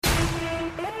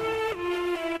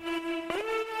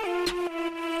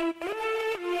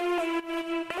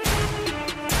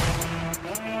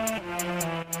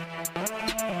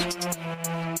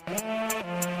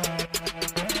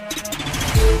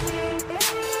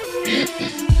Hello,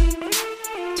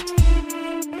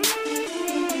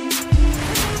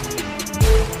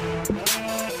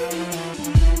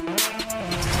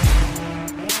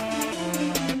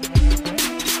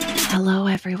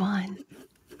 everyone.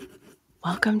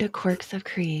 Welcome to Quirks of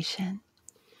Creation.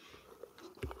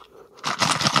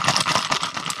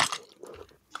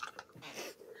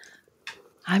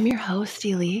 I'm your host,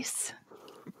 Elise.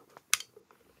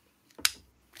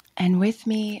 And with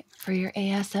me for your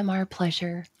ASMR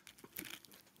pleasure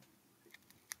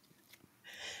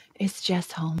is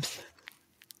Jess Holmes.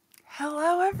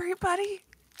 Hello, everybody.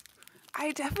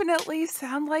 I definitely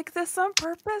sound like this on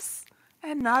purpose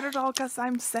and not at all because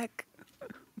I'm sick.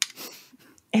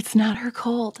 It's not her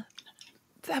cold.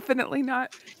 Definitely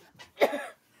not.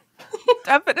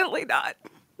 Definitely not.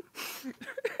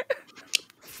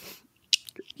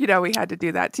 You know, we had to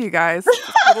do that to you guys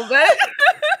just a little bit.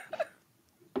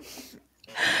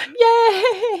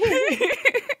 Yay!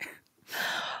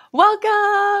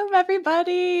 Welcome,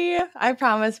 everybody. I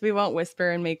promise we won't whisper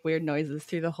and make weird noises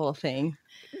through the whole thing.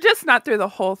 Just not through the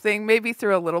whole thing, maybe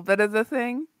through a little bit of the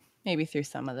thing. Maybe through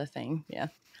some of the thing, yeah.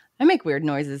 I make weird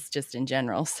noises just in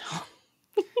general, so.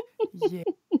 Yeah.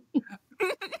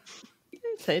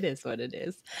 It is what it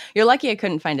is. You're lucky I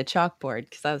couldn't find a chalkboard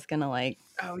because I was going to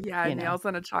Oh, yeah, nails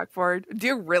on a chalkboard.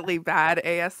 Do really bad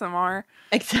ASMR.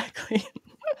 Exactly.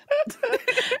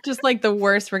 Just like the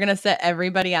worst. We're going to set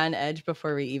everybody on edge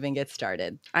before we even get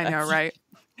started. I know, right?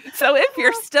 So if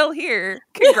you're still here,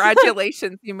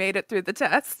 congratulations. You made it through the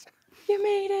test. You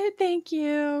made it. Thank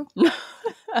you.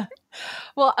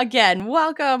 Well, again,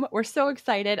 welcome. We're so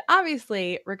excited.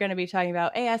 Obviously, we're going to be talking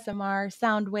about ASMR,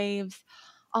 sound waves,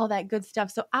 all that good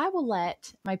stuff. So I will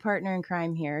let my partner in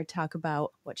crime here talk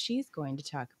about what she's going to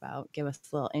talk about. Give us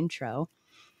a little intro.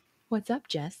 What's up,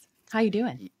 Jess? How you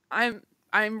doing?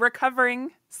 I'm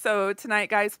recovering. So tonight,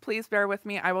 guys, please bear with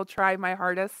me. I will try my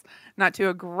hardest not to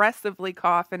aggressively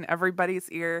cough in everybody's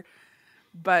ear.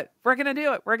 But we're going to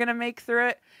do it. We're going to make through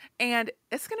it. And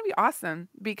it's going to be awesome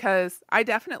because I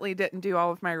definitely didn't do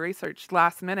all of my research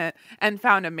last minute and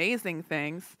found amazing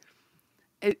things.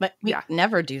 But we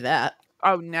never do that.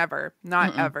 Oh, never.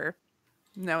 Not ever.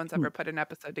 No one's ever put an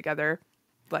episode together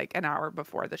like an hour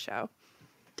before the show.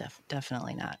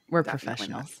 Definitely not. We're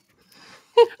professionals. Not.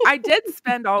 I did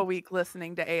spend all week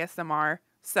listening to ASMR,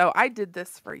 so I did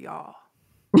this for y'all.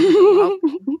 Did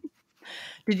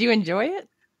you enjoy it?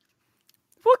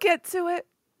 We'll get to it.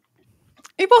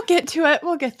 We'll get to it.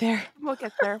 We'll get there. We'll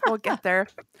get there. We'll get there.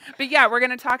 But yeah, we're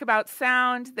going to talk about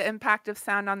sound, the impact of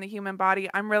sound on the human body.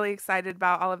 I'm really excited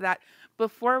about all of that.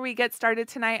 Before we get started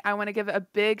tonight, I want to give a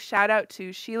big shout out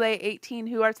to Sheila18,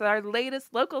 who is our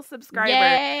latest local subscriber.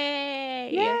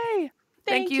 Yay! Yay!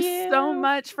 Thank you so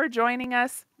much for joining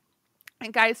us.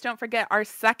 And guys, don't forget our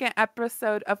second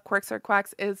episode of Quirks or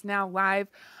Quacks is now live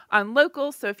on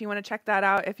Local. So if you want to check that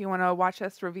out, if you want to watch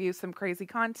us review some crazy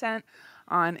content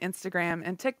on Instagram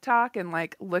and TikTok and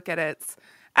like look at its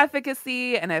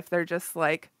efficacy and if they're just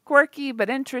like quirky but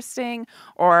interesting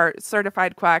or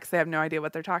certified quacks, they have no idea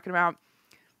what they're talking about,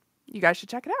 you guys should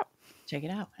check it out. Check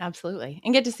it out. Absolutely.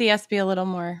 And get to see us be a little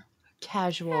more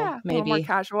casual. Yeah, maybe. A little more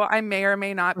casual. I may or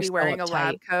may not be wearing a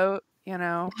lab coat, you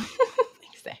know.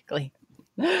 Exactly.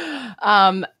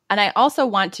 And I also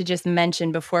want to just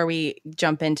mention before we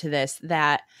jump into this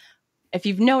that if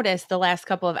you've noticed the last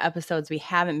couple of episodes, we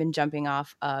haven't been jumping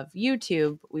off of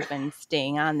YouTube. We've been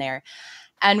staying on there.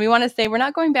 And we want to say we're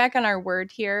not going back on our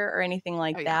word here or anything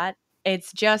like that.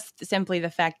 It's just simply the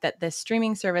fact that the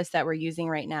streaming service that we're using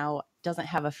right now doesn't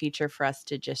have a feature for us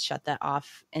to just shut that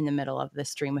off in the middle of the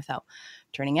stream without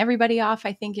turning everybody off,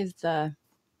 I think is the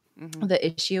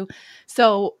issue.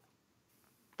 So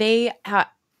they're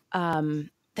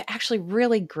actually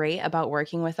really great about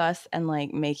working with us and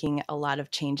like making a lot of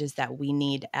changes that we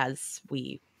need as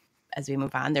we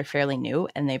move on. They're fairly new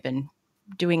and they've been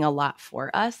doing a lot for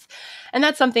us. And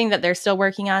that's something that they're still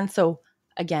working on. So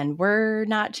again, we're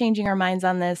not changing our minds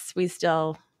on this. We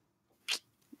still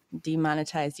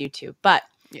demonetize YouTube, but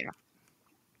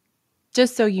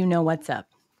just so you know what's up,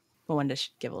 I wanted to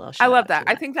give a little shout out. I love that.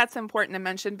 I think that's important to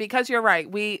mention because you're right.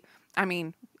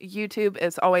 YouTube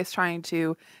is always trying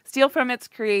to steal from its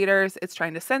creators. It's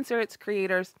trying to censor its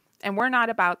creators, and we're not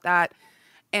about that.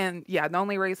 And yeah, the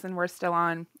only reason we're still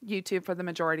on YouTube for the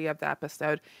majority of the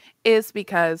episode is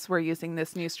because we're using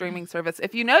this new streaming service.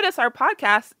 If you notice our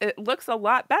podcast, it looks a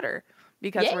lot better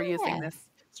because we're using this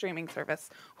streaming service.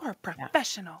 We're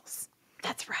professionals.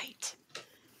 That's right.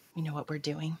 We know what we're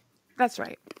doing. That's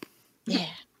right. Yeah.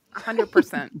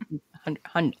 100%.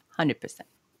 100%.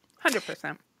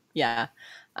 100%. Yeah.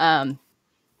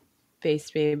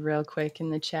 Base Babe real quick in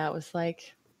the chat was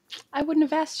like, I wouldn't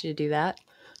have asked you to do that.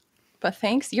 But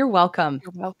thanks. You're welcome.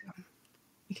 You're welcome.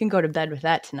 You can go to bed with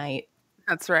that tonight.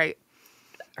 That's right.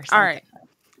 Or something. All right.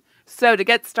 So to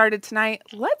get started tonight,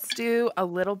 let's do a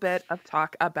little bit of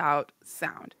talk about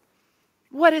sound.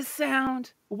 What is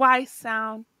sound? Why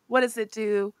sound? What does it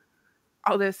do?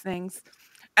 All those things.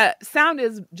 Sound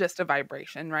is just a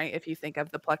vibration, right? If you think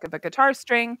of the pluck of a guitar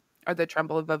string or the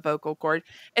tremble of a vocal cord,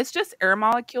 it's just air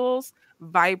molecules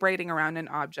vibrating around an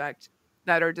object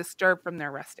that are disturbed from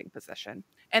their resting position.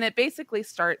 And it basically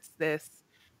starts this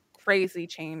crazy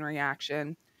chain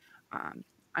reaction. Um,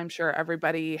 I'm sure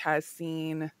everybody has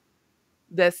seen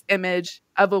this image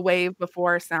of a wave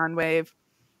before, a sound wave.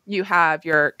 You have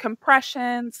your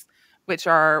compressions, which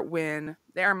are when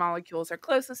the air molecules are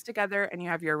closest together, and you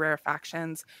have your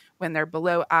rarefactions when they're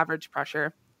below average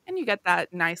pressure, and you get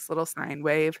that nice little sine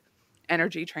wave.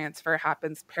 Energy transfer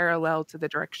happens parallel to the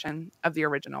direction of the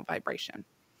original vibration.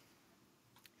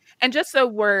 And just so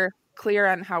we're clear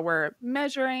on how we're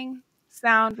measuring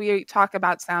sound, we talk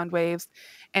about sound waves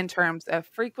in terms of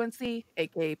frequency,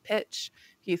 aka pitch.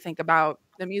 If you think about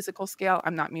the musical scale,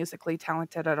 I'm not musically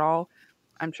talented at all.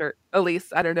 I'm sure,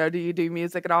 Elise, I don't know, do you do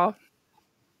music at all?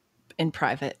 In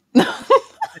private.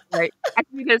 Right. I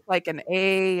think there's like an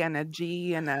A and a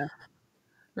G and a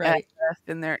Right. S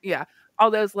in there. Yeah. All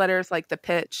those letters, like the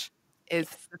pitch is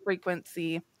the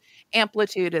frequency.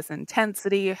 Amplitude is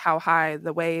intensity, how high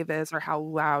the wave is or how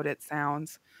loud it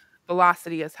sounds.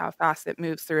 Velocity is how fast it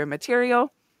moves through a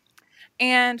material.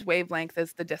 And wavelength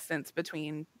is the distance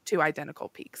between two identical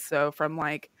peaks. So from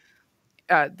like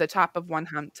the top of one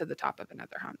hump to the top of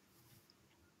another hump.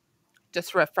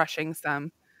 Just refreshing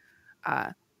some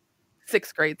uh,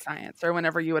 sixth grade science or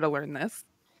whenever you would have learned this.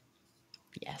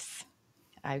 Yes.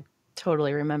 I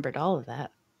totally remembered all of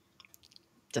that.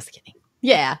 Just kidding.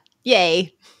 Yeah.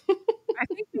 Yay. I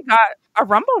think we got a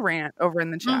Rumble rant over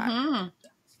in the chat. Mm-hmm.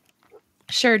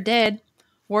 Sure did.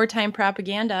 Wartime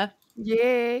propaganda.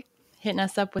 Yay. Hitting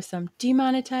us up with some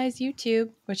demonetized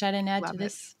YouTube, which I didn't add Love to it.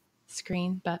 this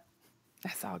screen, but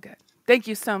That's all good. Thank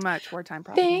you so much, Wartime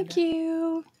Propaganda. thank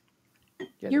you.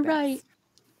 You're right.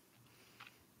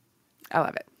 I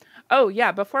love it. Oh,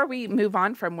 yeah. Before we move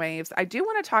on from waves, I do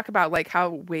want to talk about like how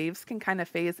waves can kind of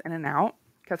phase in and out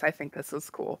because I think this is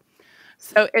cool.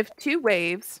 So if two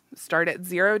waves start at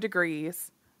 0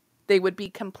 degrees, they would be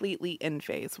completely in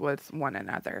phase with one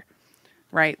another,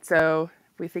 right? So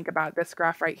if we think about this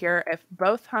graph right here, if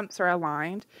both humps are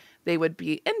aligned, they would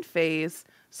be in phase.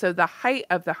 So the height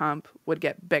of the hump would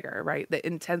get bigger, right? The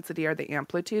intensity or the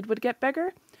amplitude would get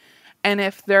bigger. And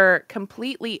if they're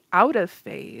completely out of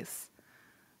phase,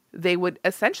 they would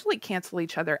essentially cancel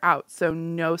each other out. So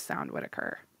no sound would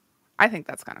occur. I think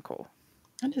that's kind of cool.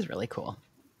 That is really cool.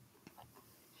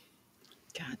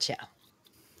 Gotcha.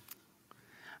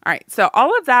 All right. So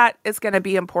all of that is going to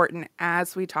be important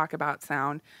as we talk about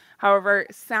sound. However,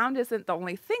 sound isn't the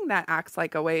only thing that acts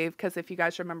like a wave, because if you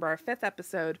guys remember our 5th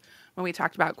episode when we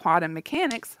talked about quantum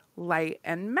mechanics, light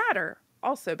and matter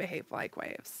also behave like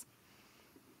waves.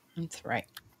 That's right.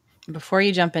 Before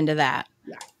you jump into that,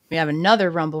 we have another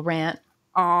Rumble rant.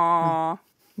 Aww.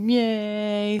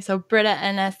 Yay. So Britta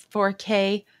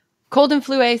NS4K, cold and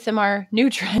flu ASMR, new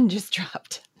trend just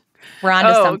dropped. We're on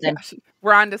to something. Gosh.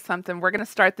 We're on to something. We're going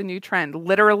to start the new trend,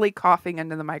 literally coughing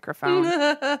into the microphone.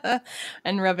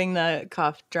 And rubbing the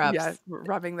cough drops. Yeah,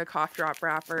 rubbing the cough drop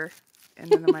wrapper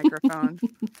into the microphone.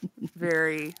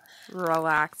 Very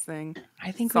relaxing.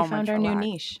 I think we found our new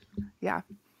niche. Yeah.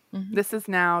 Mm-hmm. This is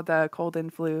now the cold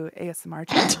and flu ASMR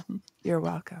channel. You're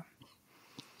welcome.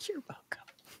 You're welcome.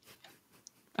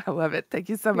 I love it. Thank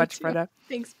you so much, Britta.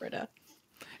 Thanks, Britta.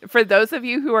 For those of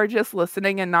you who are just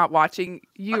listening and not watching,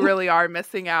 you really are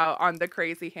missing out on the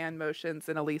crazy hand motions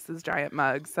in Elise's giant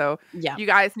mug. So you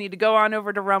guys need to go on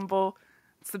over to Rumble,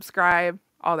 subscribe,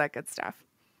 all that good stuff.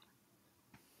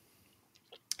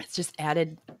 It's just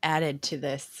added to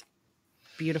this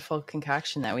beautiful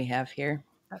concoction that we have here.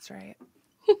 That's right.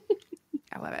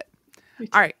 I love it.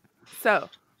 All right. So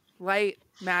light,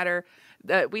 matter.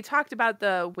 We talked about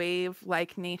the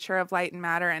wave-like nature of light and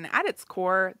matter, and at its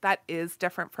core, that is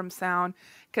different from sound,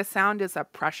 because sound is a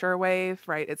pressure wave,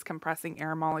 right? It's compressing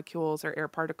air molecules or air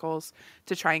particles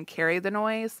to try and carry the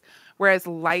noise, whereas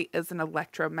light is an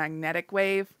electromagnetic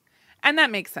wave. And that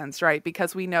makes sense, right?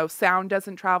 Because we know sound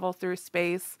doesn't travel through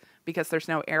space because there's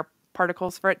no air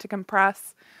particles for it to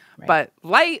compress. Right. But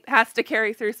light has to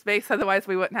carry through space, otherwise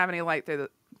we wouldn't have any light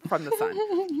from the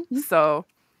sun. So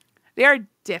they are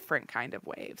different kind of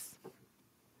waves.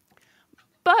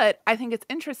 But I think it's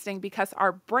interesting because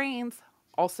our brains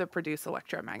also produce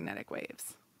electromagnetic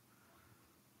waves.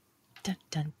 Dun,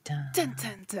 dun, dun. Dun,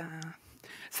 dun, dun.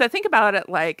 So think about it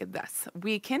like this.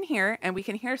 We can hear, and we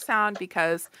can hear sound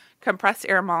because compressed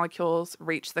air molecules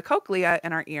reach the cochlea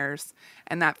in our ears,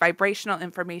 and that vibrational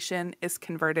information is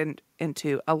converted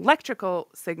into electrical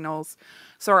signals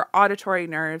so our auditory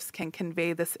nerves can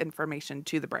convey this information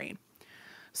to the brain.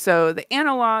 So the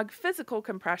analog physical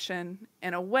compression,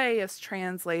 in a way, is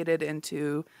translated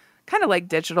into kind of like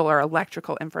digital or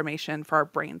electrical information for our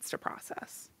brains to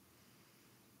process.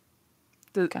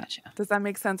 Gotcha. Does that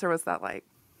make sense, or was that like...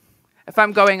 If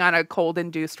I'm going on a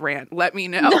cold-induced rant, let me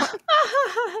know.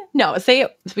 No, say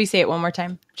it. We say it one more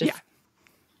time. Yeah.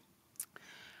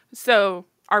 So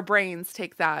our brains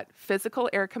take that physical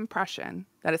air compression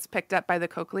that is picked up by the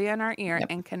cochlea in our ear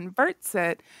and converts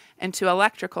it into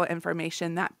electrical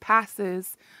information that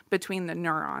passes between the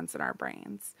neurons in our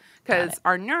brains. Because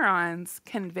our neurons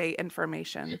convey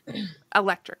information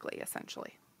electrically,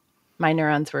 essentially. My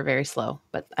neurons were very slow,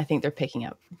 but I think they're picking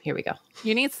up. Here we go.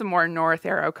 You need some more North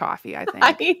Arrow coffee, I think.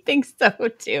 I think so,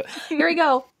 too. Here we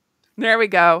go. There we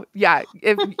go. Yeah.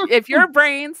 If your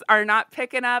brains are not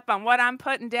picking up on what I'm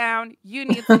putting down, you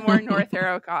need some more North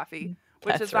Arrow coffee,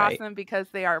 which is awesome because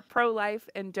they are pro-life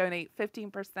and donate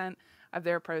 15% of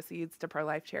their proceeds to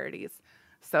pro-life charities.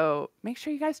 So make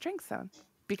sure you guys drink some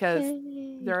because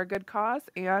they're a good cause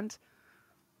and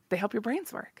they help your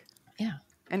brains work. Yeah.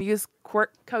 And use code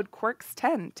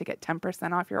QUIRKS10 to get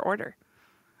 10% off your order.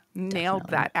 Nailed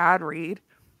that ad read.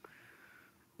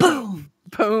 Boom.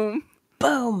 Boom.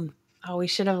 Boom. Oh, we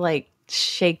should have we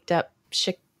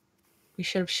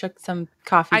should have shook some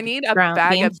coffee. I need a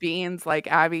bag of beans like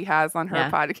Abby has on her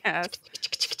podcast.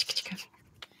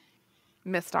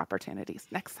 Missed opportunities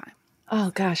next time.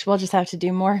 Oh gosh, we'll just have to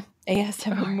do more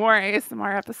ASMR. More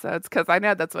ASMR episodes because I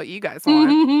know that's what you guys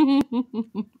want.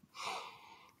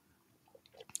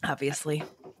 Obviously.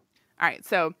 All right,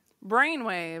 so brain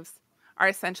waves are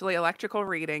essentially electrical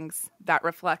readings that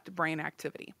reflect brain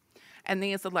activity. And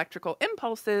these electrical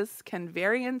impulses can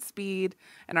vary in speed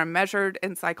and are measured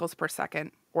in cycles per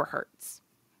second or hertz.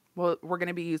 Well, we're going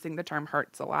to be using the term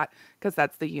hertz a lot because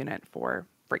that's the unit for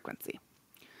frequency.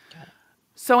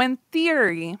 So in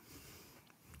theory,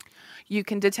 you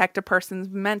can detect a person's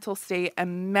mental state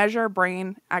and measure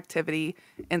brain activity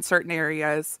in certain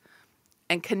areas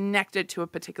and connect it to a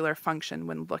particular function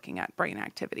when looking at brain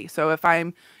activity. So if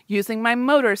I'm using my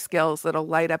motor skills, it'll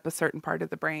light up a certain part of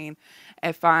the brain.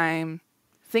 If I'm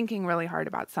thinking really hard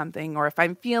about something, or if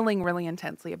I'm feeling really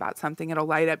intensely about something, it'll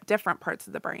light up different parts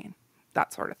of the brain,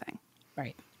 that sort of thing.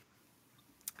 Right.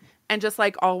 And just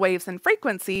like all waves and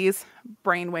frequencies,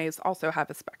 brain waves also have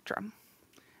a spectrum.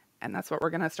 And that's what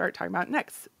we're going to start talking about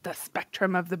next, the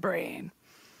spectrum of the brain.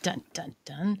 Dun, dun,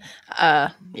 dun.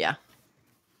 Yeah.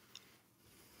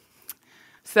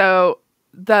 So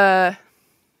the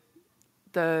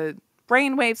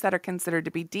brain waves that are considered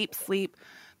to be deep sleep,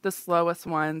 the slowest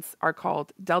ones are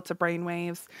called delta brain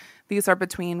waves. These are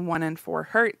between 1 and 4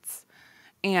 hertz.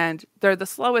 And they're the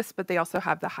slowest, but they also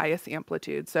have the highest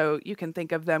amplitude. So you can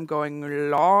think of them going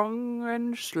long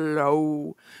and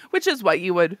slow, which is what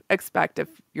you would expect if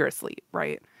you're asleep,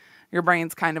 right? Your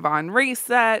brain's kind of on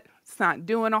reset. It's not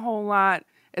doing a whole lot.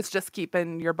 It's just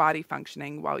keeping your body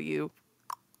functioning while you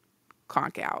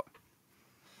conk out.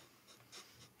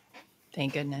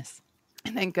 Thank goodness.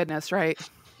 Thank goodness, right?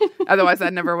 Otherwise,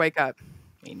 I'd never wake up.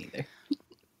 Me neither.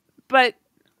 But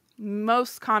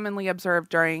most commonly observed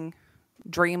during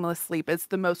dreamless sleep is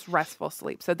the most restful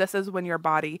sleep. So this is when your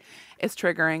body is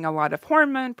triggering a lot of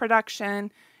hormone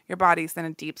production. Your body's in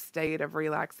a deep state of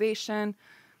relaxation.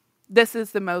 This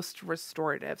is the most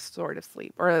restorative sort of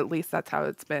sleep, or at least that's how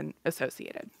it's been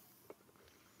associated.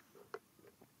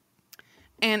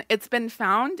 And it's been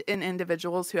found in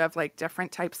individuals who have like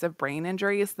different types of brain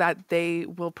injuries that they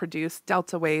will produce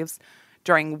delta waves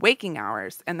during waking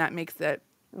hours. And that makes it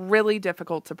really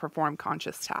difficult to perform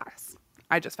conscious tasks.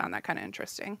 I just found that kind of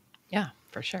interesting. Yeah,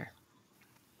 for sure.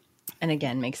 And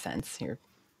again, makes sense.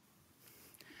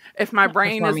 If my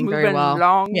brain is moving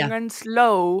long and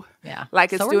slow,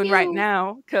 like it's doing right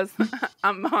now, because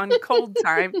I'm on cold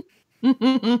time.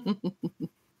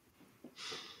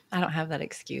 I don't have that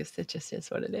excuse. It just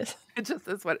is what it is. It just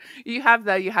is what you have.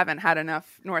 You haven't had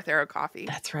enough North Arrow coffee.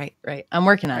 That's right. Right. I'm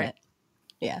working on it.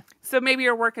 Yeah. So maybe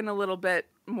you're working a little bit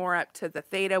more up to the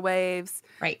theta waves.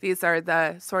 Right. These are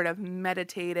the sort of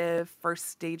meditative first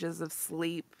stages of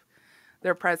sleep.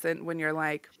 They're present when you're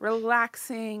like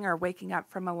relaxing or waking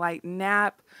up from a light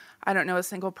nap. I don't know a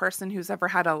single person who's ever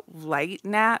had a light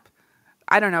nap.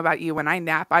 I don't know about you. When I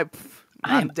nap,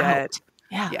 I'm dead. Out.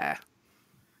 Yeah. Yeah.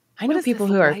 I know people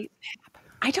who are,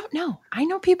 I don't know. I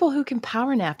know people who can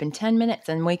power nap in 10 minutes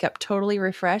and wake up totally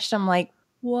refreshed. I'm like,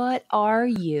 what are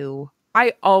you?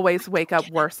 I always wake up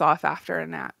worse off after a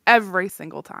nap every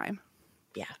single time.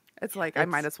 Yeah. It's like I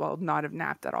might as well not have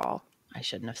napped at all. I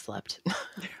shouldn't have slept.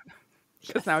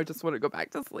 Because now I just want to go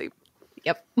back to sleep.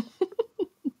 Yep.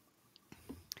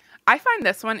 I find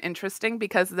this one interesting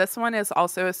because this one is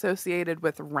also associated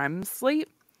with REM sleep.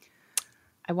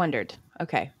 I wondered.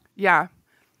 Okay. Yeah.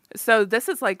 So this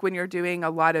is like when you're doing a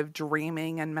lot of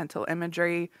dreaming and mental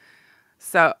imagery.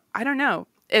 So I don't know.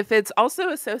 If it's also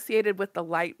associated with the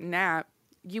light nap,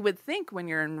 you would think when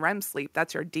you're in REM sleep,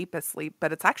 that's your deepest sleep,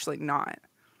 but it's actually not.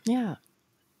 Yeah.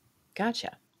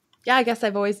 Gotcha. Yeah, I guess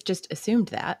I've always just assumed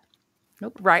that.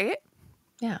 Nope. Right?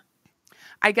 Yeah.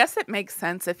 I guess it makes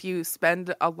sense if you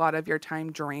spend a lot of your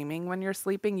time dreaming when you're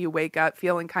sleeping, you wake up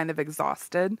feeling kind of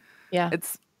exhausted. Yeah.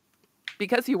 It's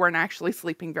because you weren't actually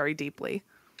sleeping very deeply.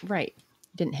 Right.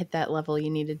 Didn't hit that level you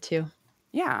needed to.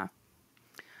 Yeah.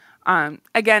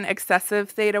 Again, excessive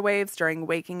theta waves during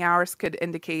waking hours could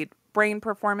indicate brain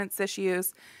performance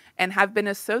issues and have been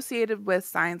associated with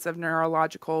signs of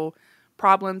neurological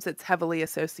problems. It's heavily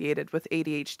associated with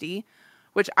ADHD,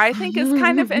 which I think is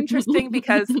kind of interesting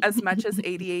because as much as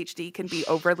ADHD can be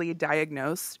overly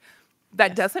diagnosed,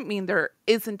 that doesn't mean there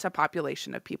isn't a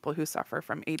population of people who suffer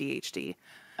from ADHD.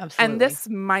 Absolutely. And this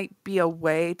might be a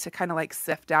way to kind of like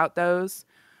sift out those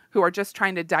who are just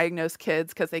trying to diagnose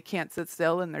kids because they can't sit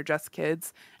still and they're just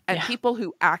kids, and people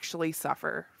who actually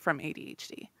suffer from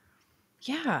ADHD.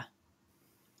 Yeah.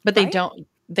 But they don't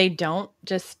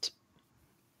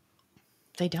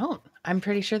I'm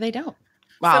pretty sure they don't.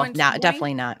 Well, So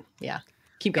definitely not. Yeah.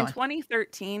 Keep going. In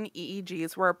 2013,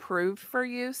 EEGs were approved for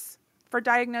use for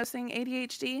diagnosing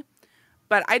ADHD,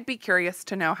 but I'd be curious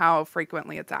to know how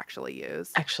frequently it's actually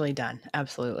used. Actually done.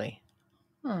 Absolutely.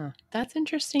 That's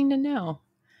interesting to know.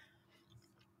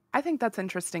 I think that's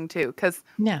interesting too, because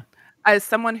yeah, as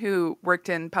someone who worked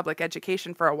in public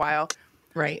education for a while,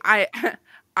 right,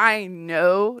 I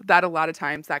know that a lot of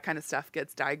times that kind of stuff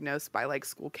gets diagnosed by like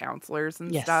school counselors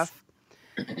and stuff.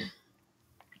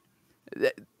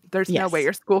 There's no way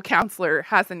your school counselor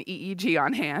has an EEG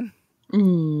on hand.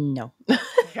 No.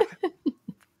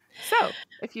 So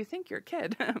if you think your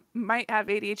kid might have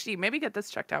ADHD, maybe get this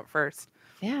checked out first.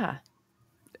 Yeah.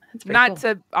 Not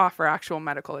to offer actual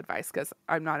medical advice because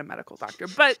I'm not a medical doctor,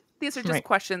 but these are just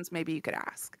questions maybe you could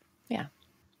ask. Yeah.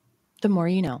 The more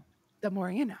you know. The more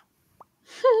you know.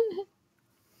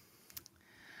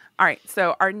 All right.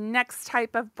 So our next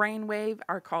type of brainwave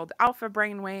are called alpha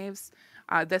brainwaves.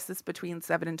 This is between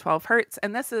 7 and 12 hertz.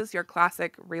 And this is your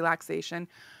classic relaxation.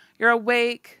 You're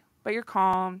awake, but you're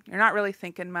calm. You're not really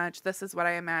thinking much. This is what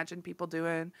I imagine people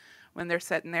doing when they're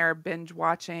sitting there binge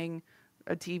watching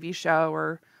a TV show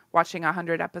or watching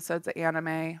 100 episodes of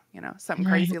anime, something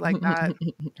crazy like that.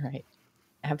 Right.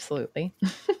 Absolutely.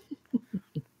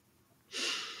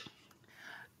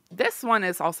 This one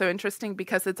is also interesting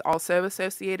because it's also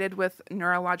associated with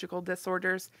neurological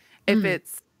disorders if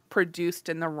it's produced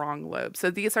in the wrong lobe.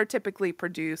 So these are typically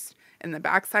produced in the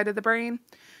backside of the brain.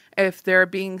 If they're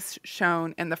being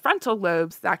shown in the frontal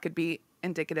lobes, that could be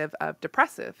indicative of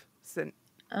depressive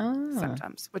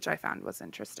symptoms, which I found was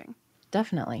interesting.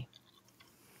 Definitely.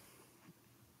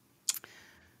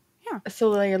 Yeah.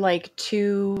 So they're like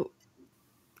two.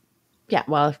 Yeah.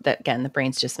 Well, the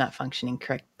brain's just not functioning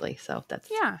correctly. So that's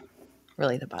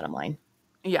really the bottom line.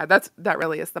 Yeah, that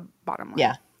really is the bottom line.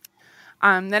 Yeah.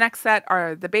 The next set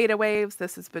are the beta waves.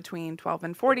 This is between 12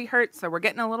 and 40 hertz. So we're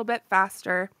getting a little bit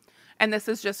faster. And this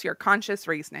is just your conscious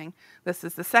reasoning. This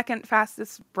is the second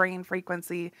fastest brain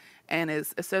frequency and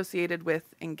is associated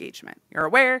with engagement. You're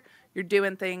aware, you're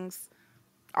doing things.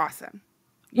 Awesome.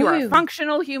 You are a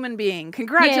functional human being.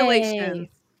 Congratulations.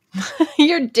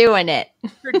 You're doing it.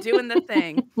 You're doing the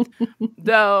thing.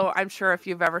 Though I'm sure if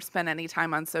you've ever spent any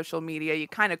time on social media, you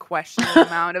kind of question the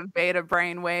amount of beta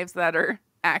brain waves that are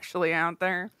actually out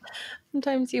there.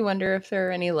 Sometimes you wonder if there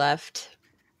are any left.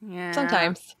 Yeah.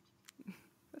 Sometimes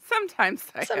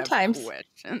I have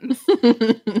questions.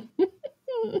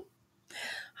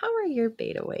 How are your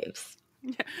beta waves?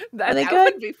 That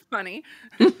would be funny.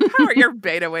 How are your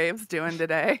beta waves doing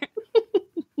today?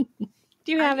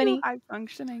 Do you have any? High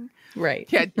functioning. Right.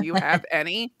 Yeah. Do you have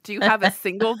any? Do you have a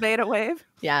single beta wave?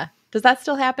 Yeah. Does that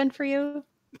still happen for you?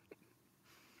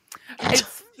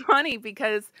 It's funny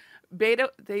because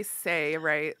beta, they say,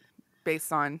 right,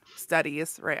 based on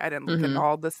studies, right? I didn't look at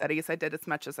all the studies. I did as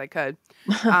much as I could.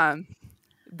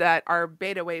 That our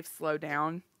beta waves slow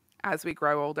down as we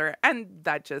grow older. And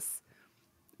that just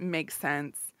makes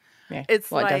sense. Yeah.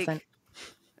 It's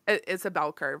it's a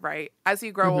bell curve, right? As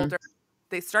you grow older,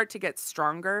 they start to get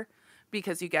stronger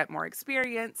because you get more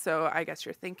experience. So I guess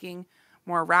you're thinking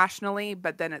more rationally,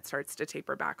 but then it starts to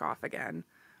taper back off again.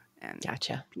 and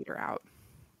Gotcha. peter out.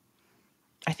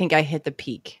 I think I hit the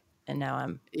peak, and now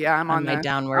I'm on my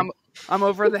downward. I'm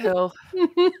over the hill.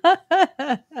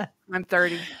 I'm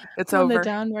 30. It's on over. the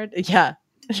downward. Yeah.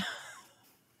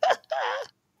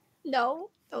 No,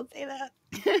 don't say that.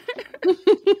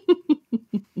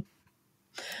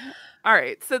 All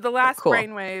right. So the last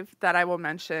brainwave that I will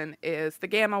mention is the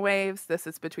gamma waves. This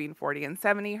is between 40 and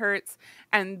 70 hertz.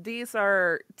 And these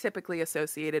are typically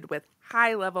associated with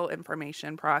high level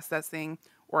information processing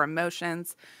or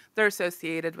emotions. They're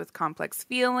associated with complex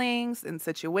feelings and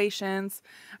situations.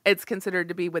 It's considered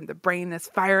to be when the brain is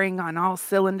firing on all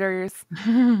cylinders.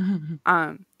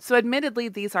 So admittedly,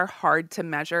 these are hard to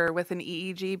measure with an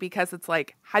EEG because it's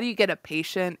like, how do you get a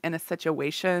patient in a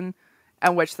situation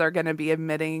in which they're going to be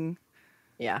emitting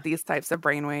these types of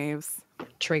brainwaves?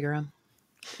 Trigger them.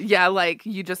 Yeah, like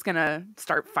you just going to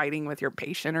start fighting with your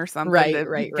patient or something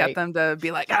to get them to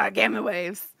be like, gamma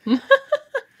waves.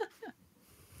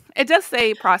 It does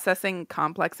say processing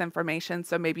complex information,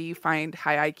 so maybe you find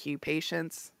high IQ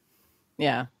patients.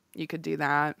 Yeah. You could do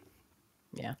that.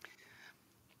 Yeah.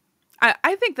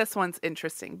 I think this one's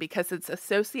interesting because it's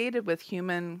associated with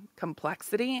human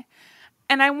complexity.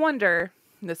 And I wonder,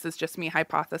 this is just me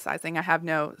hypothesizing, I have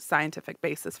no scientific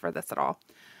basis for this at all.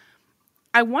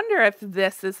 I wonder if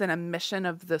this is an emission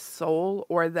of the soul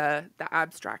or the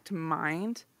abstract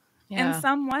mind in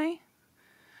some way.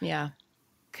 Yeah.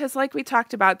 Because like we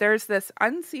talked about, there's this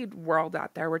unseen world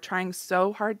out there we're trying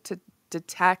so hard to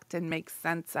detect and make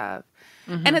sense of.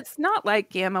 Mm-hmm. And it's not like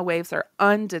gamma waves are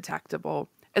undetectable.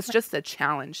 It's just a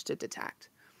challenge to detect.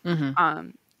 Mm-hmm.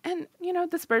 And,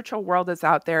 the spiritual world is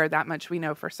out there. That much we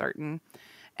know for certain.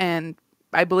 And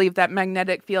I believe that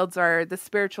magnetic fields are the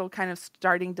spiritual kind of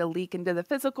starting to leak into the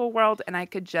physical world. And I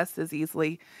could just as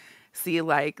easily see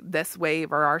like this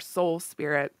wave or our soul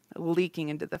spirit leaking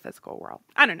into the physical world.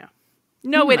 I don't know.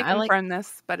 No way to confirm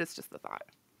this, but it's just the thought.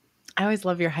 I always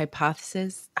love your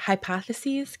hypotheses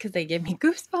because they give me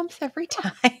goosebumps every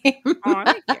time. Oh,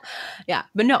 thank you. Yeah,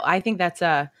 but no, I think that's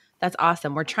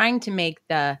awesome. We're trying to make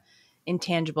the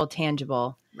intangible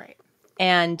tangible, right?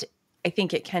 And I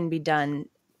think it can be done,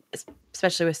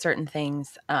 especially with certain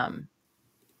things, at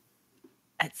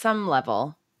some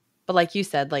level. But like you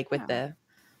said, like with the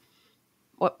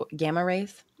what gamma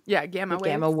rays? Yeah, gamma waves.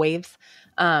 Gamma waves.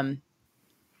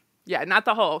 Yeah, not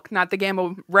the Hulk, not the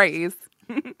gamma rays.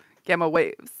 Gamma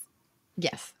waves.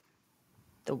 Yes.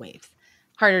 The waves.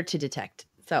 Harder to detect.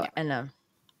 So, and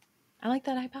I like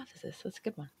that hypothesis. That's a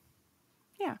good one.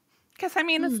 Yeah. Because,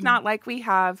 it's not like we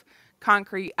have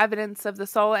concrete evidence of the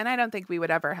soul, and I don't think we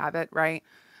would ever have it, right?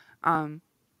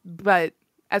 But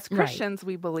as Christians,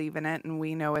 we believe in it, and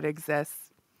we know it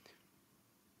exists.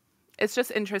 It's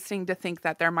just interesting to think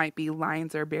that there might be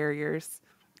lines or barriers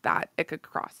that it could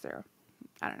cross through.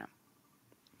 I don't know.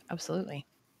 Absolutely.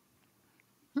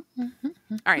 All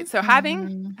right. So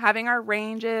having our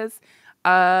ranges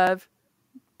of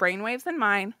brainwaves in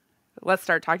mind, let's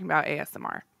start talking about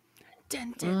ASMR.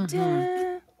 Dun, dun,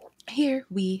 dun. Here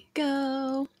we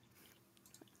go.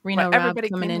 Reno Rob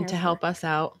coming in to help us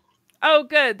out. Oh,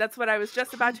 good. That's what I was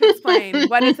just about to explain.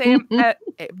 What is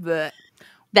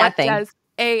does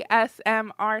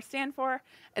ASMR stand for?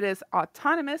 It is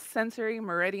Autonomous Sensory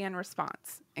Meridian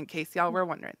Response, in case y'all were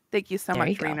wondering. Thank you so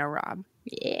much, Reno Rob.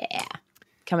 Yeah.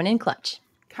 Coming in clutch.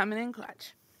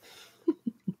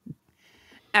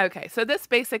 Okay, so this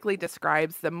basically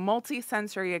describes the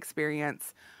multi-sensory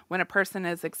experience when a person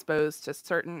is exposed to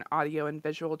certain audio and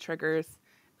visual triggers.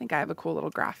 I think I have a cool little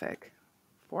graphic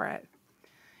for it.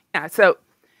 Yeah, so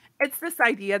it's this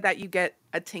idea that you get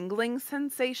a tingling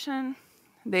sensation.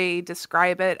 They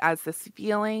describe it as this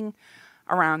feeling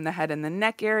around the head and the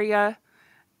neck area.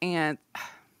 And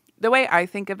the way I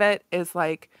think of it is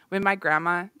like when my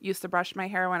grandma used to brush my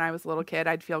hair when I was a little kid,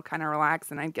 I'd feel kind of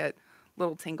relaxed and I'd get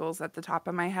little tingles at the top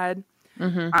of my head.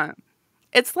 Mm-hmm.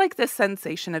 It's like this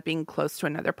sensation of being close to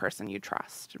another person you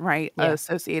trust, right? Yeah.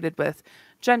 Associated with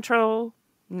gentle,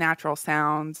 natural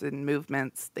sounds and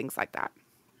movements, things like that.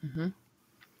 Mm-hmm.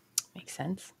 Makes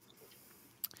sense.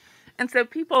 And so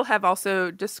people have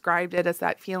also described it as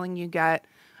that feeling you get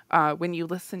when you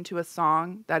listen to a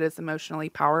song that is emotionally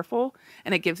powerful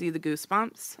and it gives you the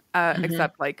goosebumps,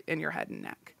 except like in your head and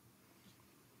neck.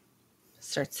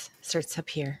 Starts up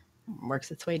here,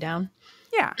 works its way down.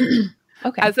 Yeah.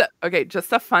 Okay.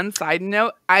 Just a fun side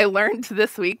note. I learned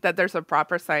this week that there's a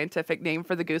proper scientific name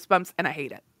for the goosebumps and I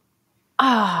hate it.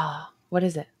 What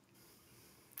is it?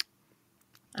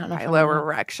 I don't know.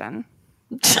 Piloerection.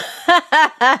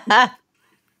 I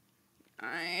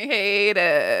hate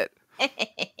it.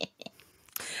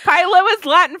 Pilo is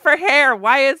Latin for hair.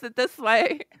 Why is it this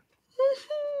way?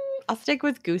 I'll stick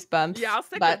with Goosebumps. Yeah, I'll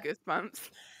stick with Goosebumps.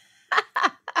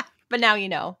 But now you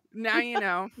know. Now you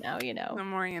know. Now you know. The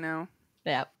more you know.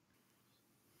 Yep.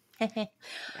 Yeah.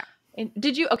 And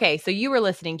so you were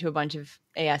listening to a bunch of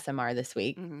ASMR this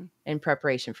week in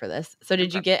preparation for this. So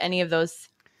did you get any of those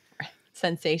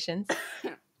sensations?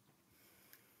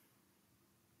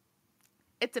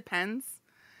 It depends.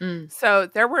 So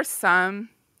there were some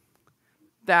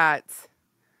that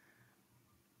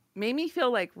made me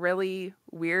feel like really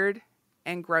weird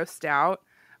and grossed out,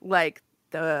 like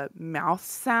the mouth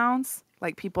sounds,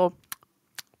 like people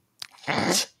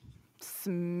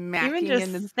smacking.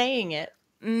 Even just saying it.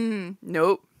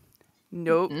 Nope.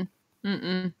 Don't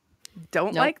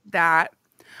like that.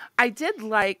 I did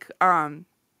like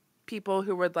people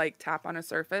who would like tap on a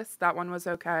surface. That one was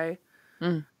okay.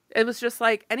 It was just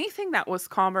like anything that was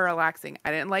calm or relaxing.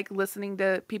 I didn't like listening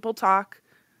to people talk,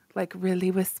 like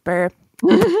really whisper,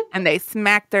 and they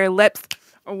smack their lips.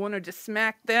 I want to just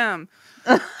smack them.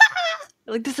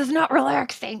 Like, this is not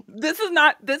relaxing. This is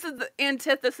the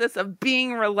antithesis of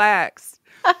being relaxed.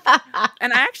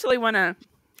 And I actually want to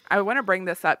bring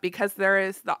this up because there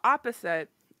is the opposite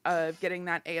of getting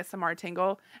that ASMR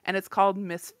tingle, and it's called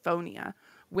misphonia.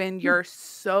 When you're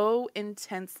so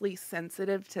intensely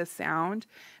sensitive to sound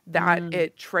that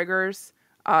it triggers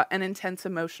an intense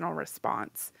emotional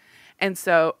response. And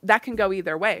so that can go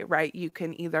either way, right? You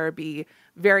can either be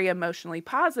very emotionally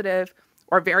positive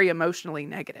or very emotionally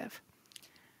negative.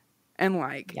 And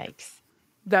like, yikes.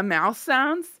 The mouth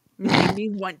sounds made me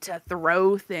want to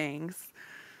throw things.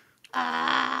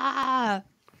 All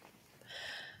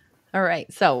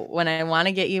right. So when I want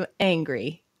to get you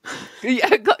angry, yeah,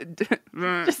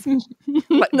 just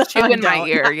chew in my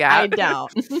ear. Yeah, I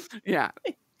don't. Yeah.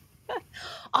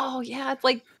 Oh yeah, it's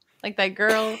like that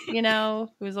girl, who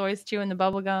was always chewing the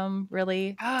bubble gum.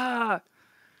 Really?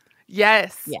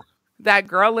 Yes. Yeah. That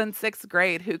girl in 6th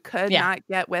grade who could not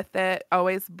get with it,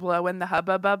 always blowing the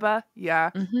hubba bubba. Yeah.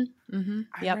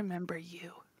 I remember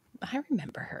you. I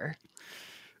remember her.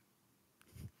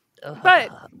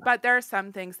 But there are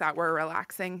some things that were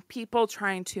relaxing. People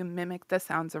trying to mimic the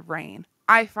sounds of rain.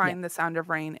 I find the sound of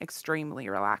rain extremely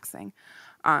relaxing.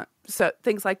 So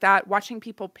things like that. Watching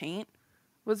people paint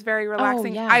was very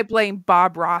relaxing. Oh, yeah. I blame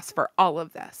Bob Ross for all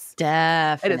of this.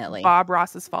 Definitely. It is Bob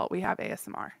Ross's fault we have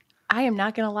ASMR. I am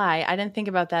not going to lie. I didn't think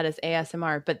about that as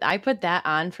ASMR, but I put that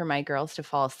on for my girls to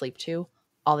fall asleep to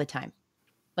all the time.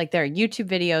 Like there are YouTube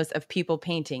videos of people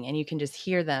painting and you can just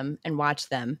hear them and watch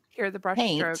them. Hear the brush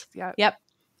strokes. Yep.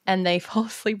 And they fall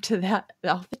asleep to that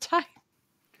all the time.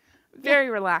 Very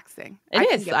relaxing. It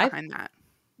is. Can get behind that.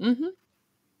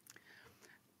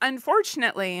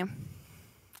 Unfortunately,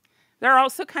 there are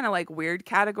also kind of like weird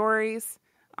categories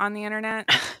on the internet.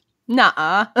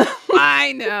 Nuh-uh.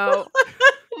 I know.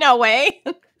 No way.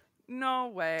 No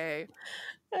way.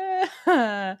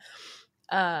 That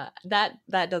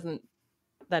doesn't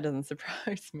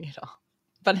surprise me at all.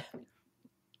 But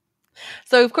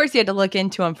so of course you had to look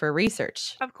into them for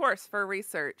research. Of course, for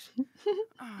research.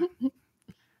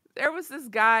 There was this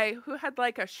guy who had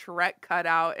like a Shrek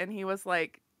cutout and he was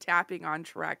like tapping on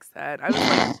Shrek's head. I was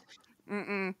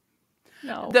like,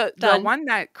 No. The one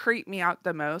that creeped me out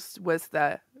the most was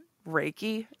the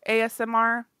Reiki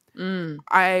ASMR.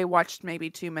 I watched maybe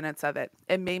 2 minutes of it.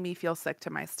 It made me feel sick to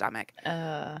my stomach.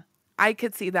 I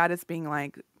could see that as being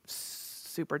like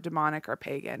super demonic or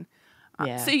pagan.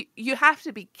 So you have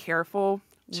to be careful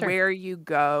where you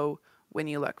go when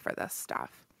you look for this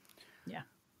stuff.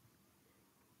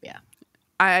 Yeah.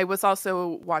 I was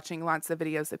also watching lots of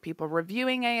videos of people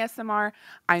reviewing ASMR.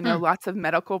 I know lots of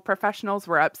medical professionals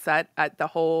were upset at the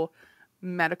whole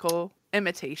medical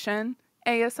imitation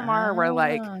ASMR where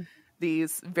like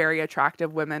these very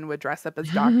attractive women would dress up as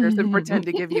doctors and pretend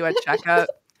to give you a checkup.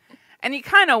 And you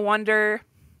kind of wonder,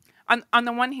 on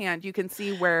the one hand, you can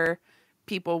see where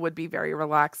people would be very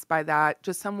relaxed by that.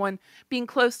 Just someone being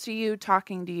close to you,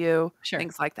 talking to you,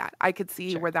 things like that. I could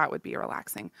see where that would be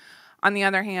relaxing. On the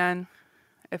other hand,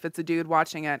 if it's a dude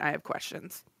watching it, I have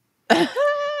questions.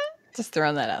 Just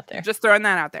throwing that out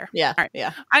there. Yeah. All right.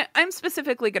 Yeah. I'm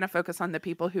specifically going to focus on the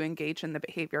people who engage in the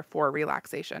behavior for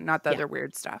relaxation, not the other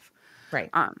weird stuff. Right.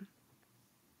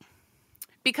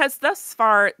 Because thus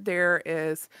far, there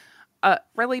is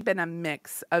really been a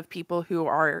mix of people who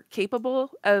are capable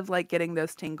of like getting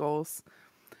those tingles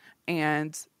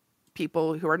and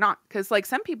people who are not. Because like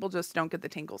some people just don't get the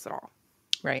tingles at all.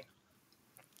 Right.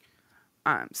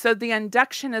 So the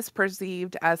induction is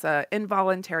perceived as an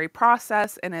involuntary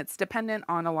process, and it's dependent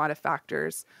on a lot of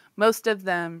factors. Most of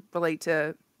them relate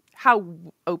to how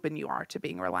open you are to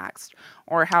being relaxed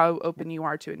or how open you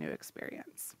are to a new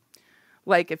experience.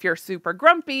 like if you're super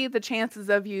grumpy, the chances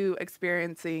of you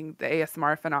experiencing the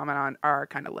ASMR phenomenon are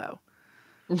kind of low.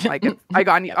 Like I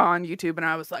got on YouTube and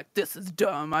I was like, this is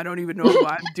dumb. I don't even know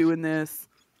why I'm doing this.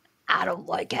 I don't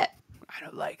like it. I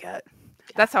don't like it.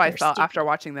 That's how I felt after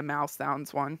watching the mouse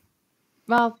sounds one.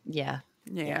 Well, yeah.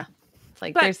 It's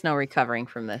like, there's no recovering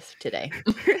from this today.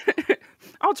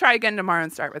 I'll try again tomorrow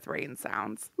and start with rain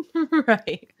sounds.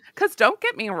 Right. Because don't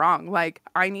get me wrong, like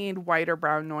I need white or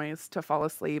brown noise to fall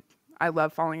asleep. I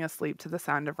love falling asleep to the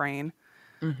sound of rain.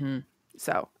 Mm-hmm.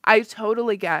 So I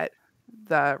totally get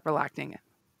the relaxing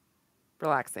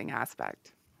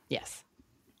aspect. Yes.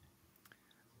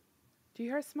 Do you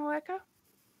hear a small echo?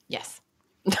 Yes.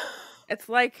 It's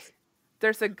like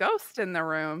there's a ghost in the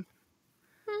room.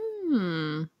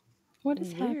 What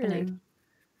is happening?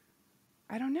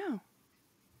 I don't know.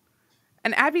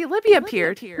 And Abby Libby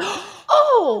appeared here.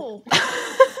 Oh!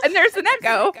 And there's an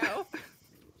echo.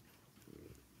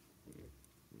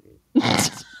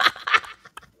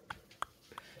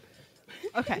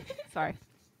 Okay, sorry.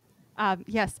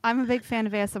 Yes, I'm a big fan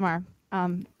of ASMR.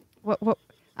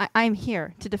 I'm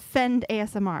here to defend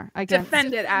ASMR against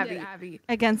Defend it, Abby.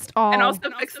 Against all, and also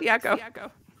fix the echo.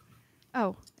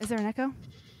 Oh, is there an echo?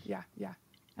 Yeah.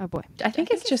 Oh boy. I think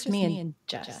it's just me and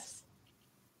Jess.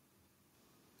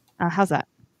 How's that?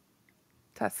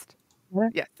 Test.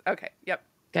 What? Yes. Okay. Yep.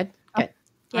 Good. Oh. Good.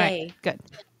 Yay. Right. Good.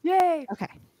 Yay. Okay.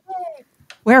 Yay.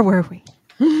 Where were we?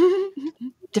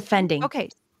 Defending. Okay.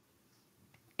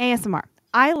 ASMR.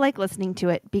 I like listening to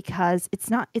it because it's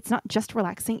not just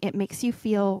relaxing. It makes you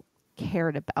feel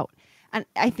cared about. And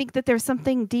I think that there's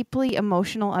something deeply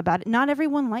emotional about it. Not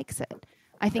everyone likes it.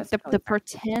 I think the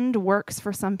pretend works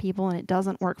for some people and it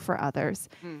doesn't work for others.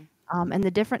 And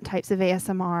the different types of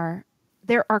ASMR,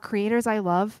 there are creators I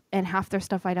love and half their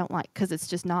stuff I don't like because it's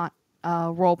just not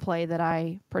a role play that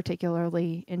I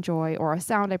particularly enjoy or a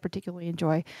sound I particularly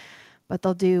enjoy. But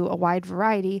they'll do a wide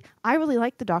variety. I really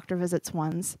like the doctor visits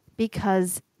ones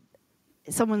because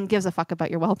someone gives a fuck about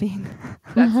your well-being.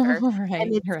 That's fair.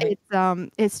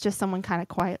 And it's just someone kind of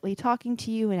quietly talking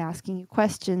to you and asking you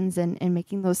questions and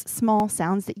making those small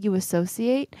sounds that you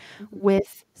associate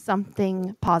with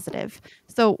something positive.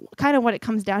 So kind of what it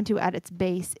comes down to at its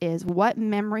base is, what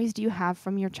memories do you have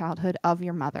from your childhood of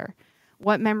your mother?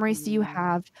 What memories do you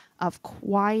have of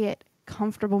quiet,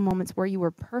 comfortable moments where you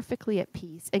were perfectly at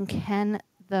peace? And can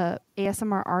the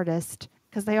ASMR artist,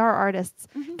 because they are artists,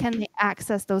 can they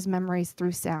access those memories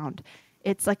through sound?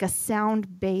 It's like a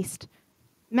sound-based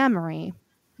memory.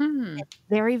 It's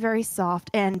very, very soft.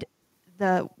 And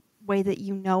the way that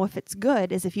you know if it's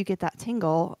good is if you get that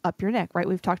tingle up your neck, right?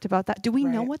 We've talked about that. Do we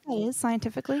know what that is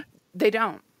scientifically? They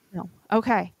don't. No.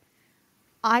 Okay.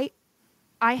 I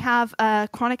have a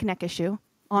chronic neck issue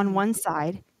on one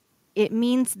side. It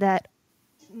means that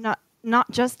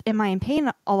not just am I in pain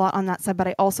a lot on that side, but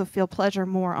I also feel pleasure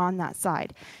more on that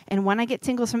side. And when I get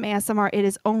tingles from ASMR, it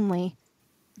is only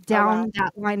down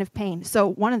that line of pain. So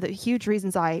one of the huge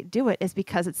reasons I do it is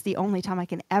because it's the only time I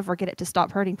can ever get it to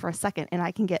stop hurting for a second, and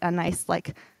I can get a nice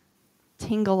like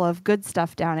tingle of good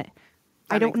stuff down it.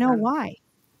 I don't know why.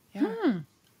 Yeah.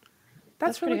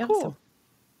 That's really cool. Awesome.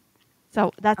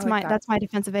 So that's my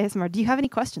defense of ASMR. Do you have any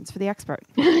questions for the expert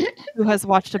who has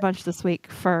watched a bunch this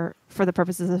week for the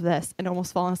purposes of this and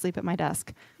almost fallen asleep at my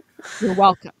desk? You're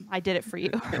welcome. I did it for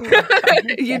you.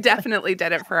 You definitely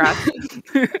did it for us.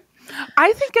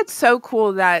 I think it's so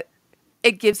cool that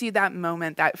it gives you that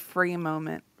moment, that free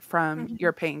moment from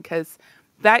your pain, because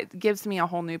that gives me a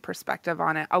whole new perspective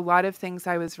on it. A lot of things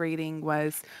I was reading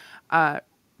was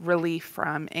relief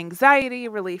from anxiety,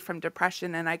 relief from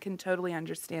depression. And I can totally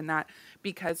understand that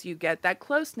because you get that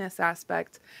closeness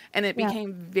aspect. And it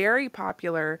became very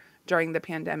popular during the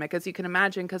pandemic, as you can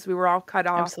imagine, because we were all cut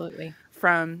off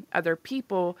from other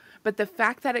people. But the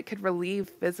fact that it could relieve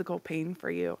physical pain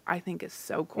for you, I think is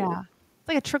so cool. Yeah. It's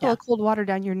like a trickle of cold water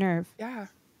down your nerve. Yeah.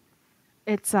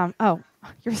 It's, oh,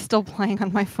 you're still playing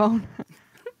on my phone.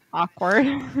 Awkward.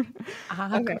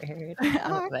 Awkward.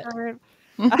 Awkward.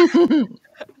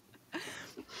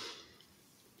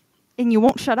 And you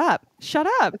won't shut up. Shut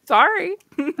up. Sorry.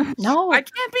 No. I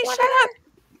can't be shut up.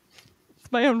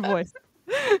 It's my own voice.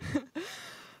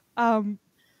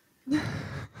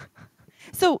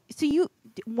 So you,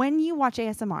 when you watch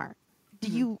ASMR, do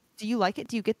you like it?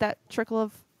 Do you get that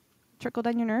trickle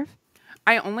down your nerve?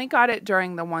 I only got it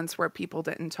during the ones where people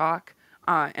didn't talk.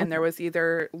 And there was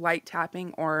either light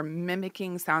tapping or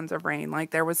mimicking sounds of rain.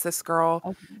 Like there was this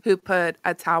girl who put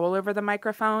a towel over the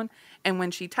microphone, and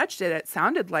when she touched it, it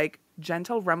sounded like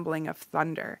gentle rumbling of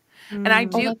thunder. And I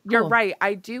do, you're right.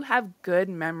 I do have good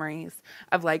memories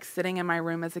of like sitting in my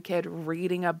room as a kid,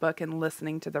 reading a book and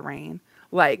listening to the rain.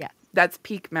 Like that's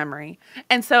peak memory.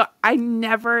 And so I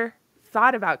never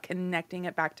thought about connecting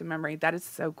it back to memory. That is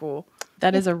so cool.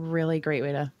 That is a really great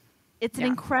way to. It's an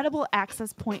incredible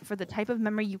access point for the type of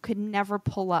memory you could never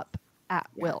pull up at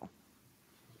will.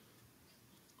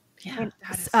 Yeah.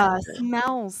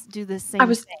 Smells do the same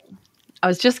thing. I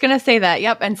was just going to say that.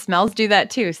 Yep. And smells do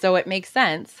that too. So it makes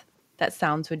sense that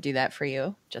sounds would do that for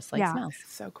you, just like smells.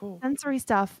 So cool. Sensory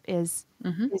stuff is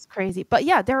crazy. But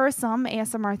yeah, there are some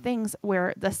ASMR things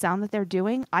where the sound that they're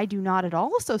doing, I do not at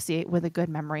all associate with a good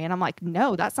memory. And I'm like,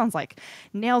 no, that sounds like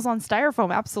nails on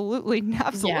styrofoam. Absolutely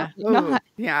not.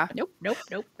 Yeah. Nope.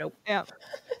 Yeah.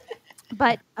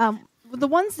 But the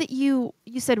ones that you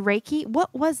said Reiki,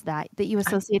 what was that you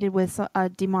associated with a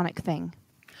demonic thing?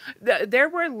 There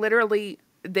were literally,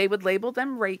 they would label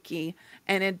them Reiki,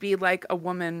 and it'd be like a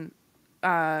woman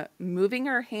moving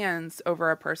her hands over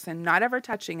a person, not ever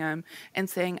touching them, and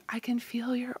saying, I can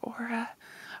feel your aura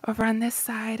over on this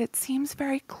side. It seems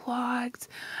very clogged.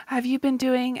 Have you been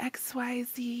doing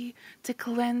XYZ to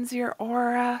cleanse your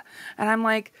aura? And I'm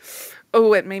like,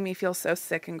 oh, it made me feel so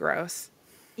sick and gross.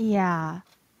 Yeah.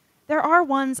 There are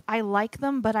ones, I like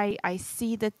them, but I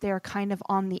see that they're kind of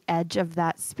on the edge of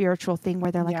that spiritual thing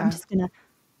where they're like, I'm just going to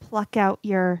pluck out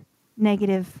your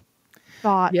negative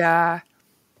thoughts. Yeah.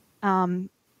 And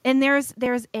there's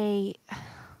a,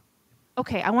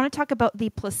 okay, I want to talk about the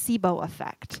placebo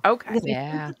effect. Okay. Because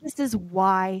I think this is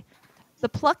why the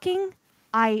plucking,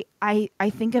 I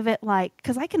think of it like,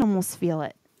 because I can almost feel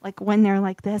it. Like when they're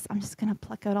like this, I'm just going to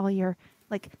pluck out all your,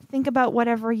 like, think about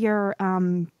whatever you're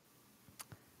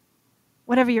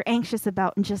anxious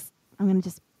about and I'm going to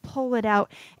just pull it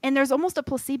out. And there's almost a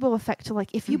placebo effect to like,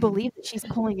 if you believe that she's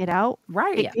pulling it out,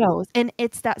 it goes. And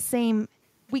it's that same,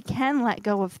 we can let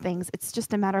go of things. It's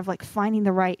just a matter of like finding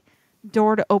the right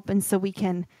door to open so we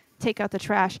can take out the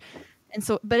trash. And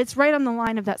so, but it's right on the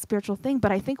line of that spiritual thing.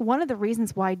 But I think one of the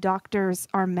reasons why doctors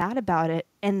are mad about it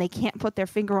and they can't put their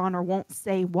finger on or won't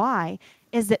say why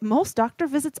is that most doctor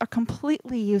visits are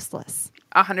completely useless.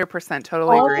 100%.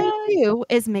 Totally agree. All they do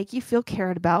is make you feel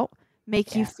cared about,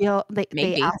 make you feel,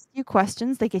 they ask you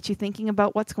questions, they get you thinking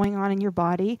about what's going on in your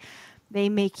body. They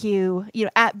make you,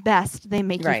 at best, they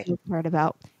make you feel cared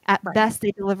about. At best,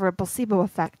 they deliver a placebo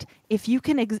effect. If you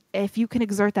can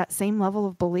exert that same level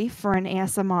of belief for an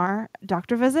ASMR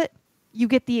doctor visit, you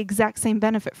get the exact same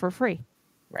benefit for free.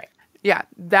 Right. Yeah,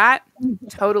 that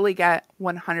totally get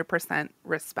 100%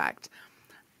 respect.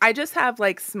 I just have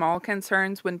like small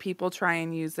concerns when people try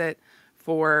and use it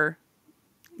for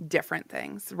different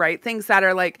things, right? Things that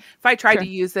are like, if I tried to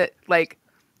use it, like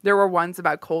there were ones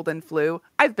about cold and flu.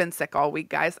 I've been sick all week,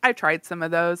 guys. I tried some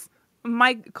of those.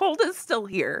 My cold is still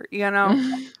here,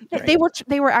 They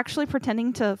were actually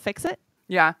pretending to fix it?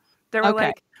 Yeah. They were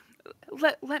like,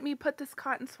 let me put this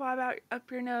cotton swab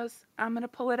up your nose. I'm going to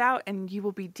pull it out and you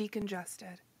will be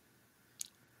decongested.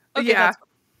 Okay,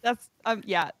 that's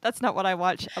not what I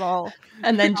watch at all.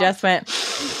 And then Jess went,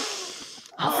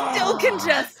 still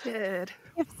congested.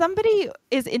 If somebody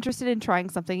is interested in trying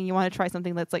something and you want to try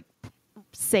something that's like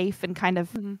safe and kind of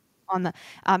on the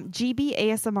GB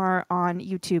ASMR on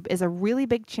YouTube is a really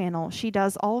big channel. She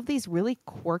does all of these really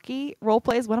quirky role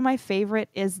plays. One of my favorite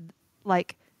is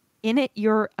like in it,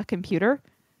 you're a computer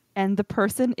and the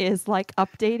person is like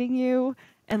updating you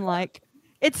and like,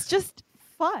 it's just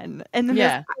fun. And then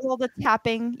there's all the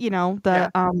tapping,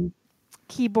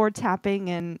 keyboard tapping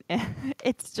and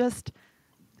it's just,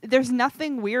 there's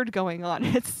nothing weird going on.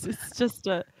 It's just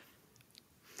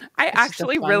I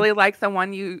actually really like the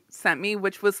one you sent me,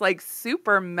 which was like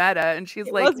super meta. And she's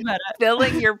like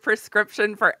filling your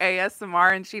prescription for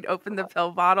ASMR and she'd open the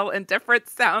pill bottle and different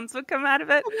sounds would come out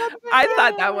of it. I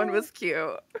thought that one was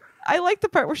cute. I like the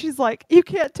part where she's like, you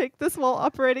can't take this while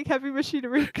operating heavy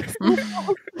machinery.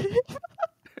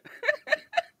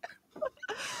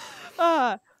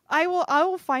 I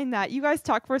will find that. You guys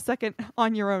talk for a second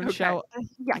on your own show.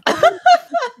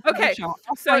 Okay.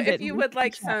 So if you would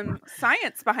like some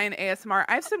science behind ASMR,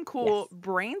 I have some cool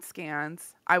brain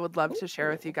scans I would love to share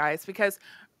with you guys because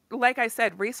like I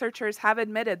said, researchers have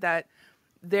admitted that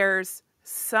there's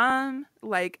some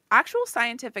like actual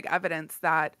scientific evidence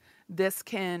that this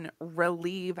can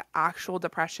relieve actual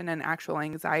depression and actual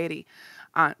anxiety.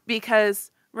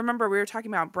 Because remember, we were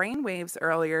talking about brain waves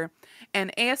earlier,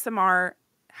 and ASMR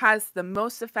has the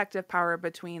most effective power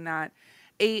between that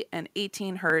 8 and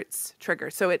 18 hertz trigger.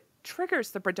 So it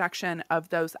triggers the production of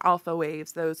those alpha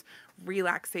waves, those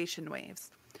relaxation waves.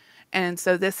 And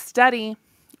so this study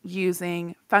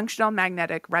using functional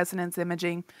magnetic resonance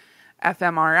imaging,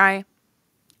 fMRI,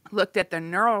 looked at the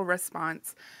neural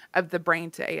response of the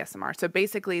brain to ASMR. So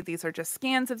basically, these are just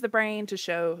scans of the brain to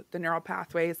show the neural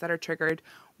pathways that are triggered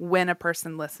when a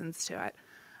person listens to it.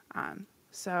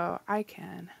 So I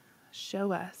can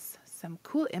show us some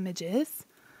cool images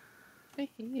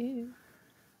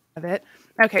of it.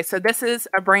 Okay, so this is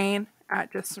a brain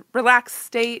at just relaxed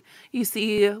state. You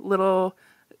see little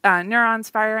neurons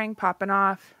firing, popping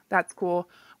off. That's cool.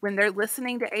 When they're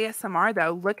listening to ASMR,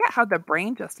 though, look at how the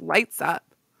brain just lights up.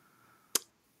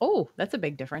 Oh, that's a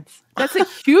big difference. That's a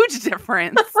huge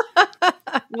difference.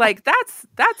 Like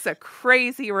that's a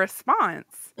crazy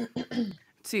response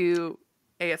to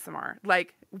ASMR.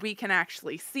 Like we can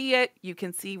actually see it. You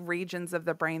can see regions of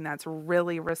the brain that's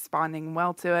really responding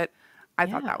well to it. I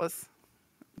thought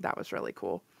that was really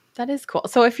cool. That is cool.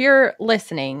 So if you're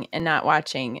listening and not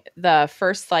watching, the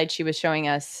first slide she was showing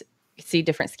us, you see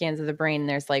different scans of the brain.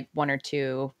 There's like one or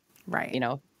two, right?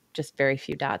 Just very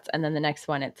few dots. And then the next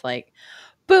one, it's like,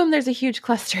 boom, there's a huge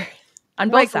cluster on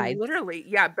both sides. Literally,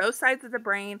 yeah, both sides of the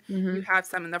brain. Mm-hmm. You have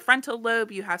some in the frontal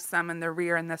lobe. You have some in the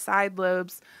rear and the side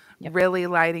lobes, really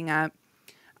lighting up.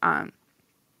 And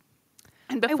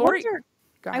before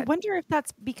I wonder if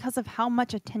that's because of how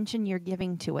much attention you're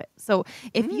giving to it. So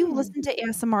if you listen to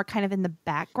ASMR kind of in the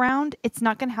background, it's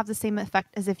not going to have the same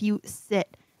effect as if you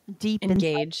sit deep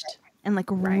engaged and like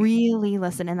really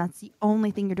listen. And that's the only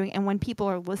thing you're doing. And when people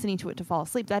are listening to it to fall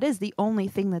asleep, that is the only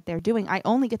thing that they're doing. I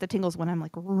only get the tingles when I'm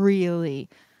like really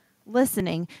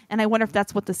listening. And I wonder if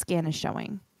that's what the scan is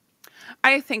showing.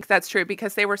 I think that's true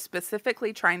because they were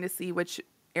specifically trying to see which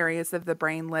areas of the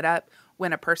brain lit up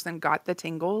when a person got the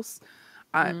tingles.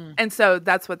 And so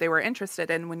that's what they were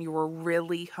interested in when you were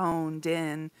really honed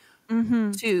in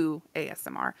to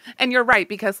ASMR. And you're right,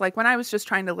 because like when I was just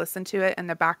trying to listen to it in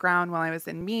the background while I was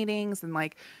in meetings and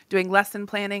like doing lesson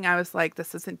planning, I was like,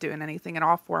 this isn't doing anything at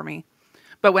all for me.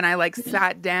 But when I like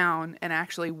sat down and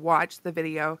actually watched the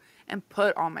video and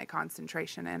put all my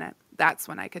concentration in it, that's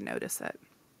when I could notice it.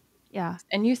 Yeah.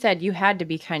 And you said you had to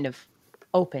be kind of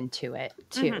open to it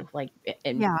too. Like,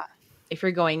 if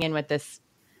you're going in with this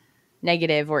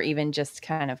negative or even just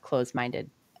kind of closed-minded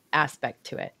aspect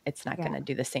to it, it's not going to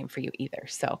do the same for you either.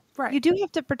 So you do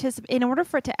have to participate in order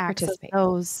for it to access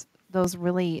those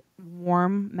really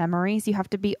warm memories. You have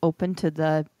to be open to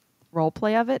the role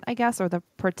play of it, I guess, or the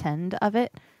pretend of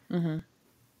it. And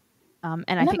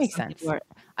I think makes sense.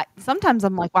 Sometimes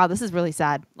I'm like, wow, this is really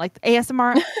sad. Like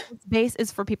ASMR base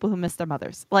is for people who miss their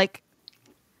mothers. Like,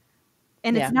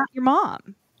 and it's not your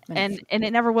mom. And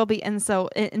it never will be. And so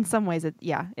in some ways, it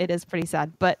is pretty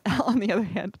sad. But on the other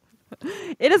hand,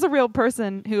 it is a real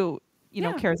person who,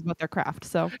 cares about their craft.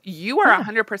 So you are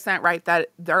 100% right that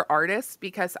they're artists,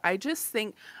 because I just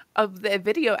think of the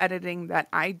video editing that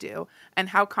I do and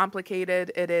how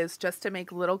complicated it is just to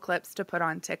make little clips to put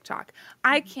on TikTok.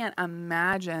 I can't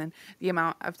imagine the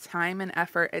amount of time and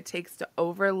effort it takes to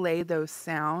overlay those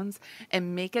sounds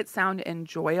and make it sound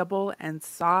enjoyable and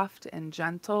soft and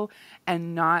gentle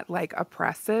and not like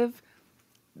oppressive.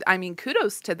 I mean,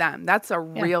 kudos to them. That's a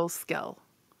real skill.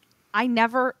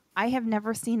 I have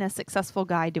never seen a successful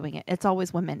guy doing it. It's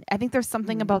always women. I think there's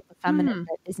something about the feminine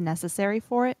that is necessary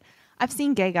for it. I've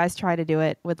seen gay guys try to do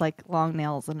it with like long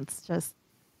nails, and it's just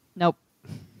nope.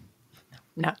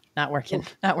 Not working.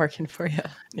 Not working for you.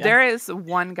 Yeah. There is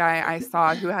one guy I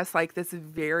saw who has like this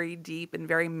very deep and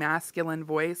very masculine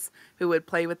voice who would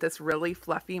play with this really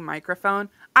fluffy microphone.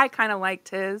 I kind of liked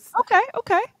his.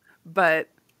 Okay. But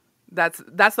that's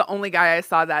the only guy I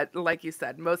saw that, like you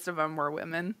said, most of them were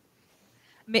women.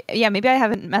 Yeah, maybe I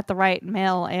haven't met the right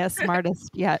male ASMR artist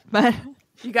yet, but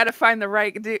you got to find the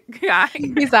right guy.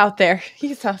 He's out there.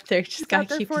 Just got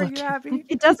to keep looking. You,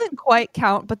 it doesn't quite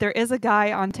count, but there is a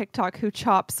guy on TikTok who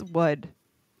chops wood.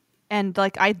 And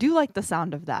like I do like the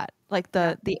sound of that. Like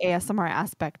the ASMR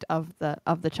aspect of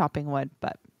the chopping wood,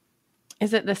 but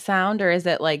is it the sound or is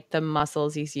it like the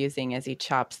muscles he's using as he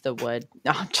chops the wood?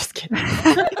 No, I'm just kidding.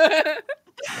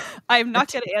 I'm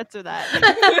not going to answer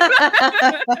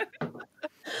that.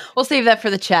 We'll save that for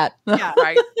the chat. Yeah,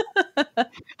 right.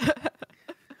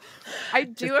 I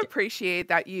do appreciate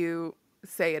that you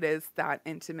say it is that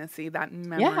intimacy, that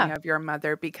memory of your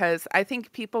mother, because I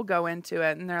think people go into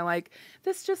it and they're like,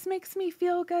 this just makes me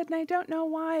feel good and I don't know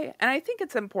why. And I think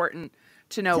it's important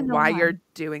to know why you're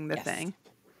doing the thing.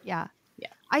 Yeah.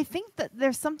 I think that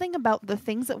there's something about the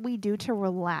things that we do to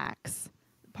relax.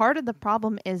 Part of the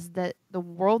problem is that the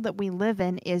world that we live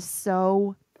in is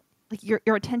so, like your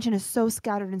attention is so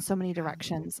scattered in so many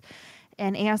directions.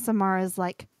 And ASMR is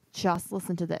like, just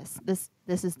listen to this. This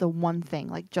is the one thing.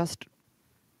 Like just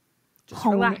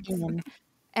hone relax. In.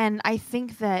 And I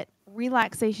think that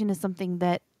relaxation is something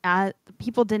that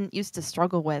people didn't used to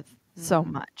struggle with so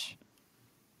much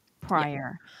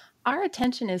prior. Yeah. Our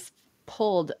attention is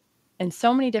pulled in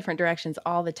so many different directions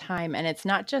all the time. And it's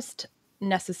not just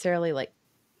necessarily like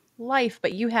life,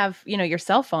 but you have, your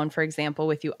cell phone, for example,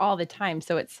 with you all the time.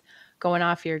 So it's going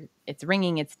off it's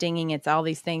ringing, it's dinging, it's all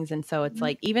these things. And so it's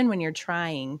like, even when you're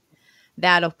trying,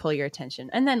 that'll pull your attention.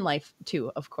 And then life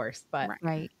too, of course. But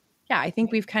Right. yeah, I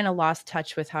think we've kind of lost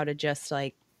touch with how to just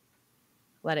like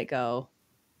let it go.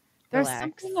 There's relax.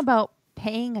 something about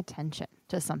paying attention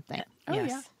to something. Yes.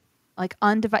 Yeah. Like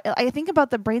undivided. I think about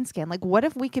the brain scan. Like, what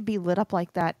if we could be lit up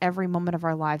like that every moment of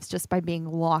our lives just by being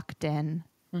locked in,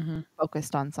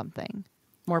 focused on something?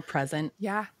 More present.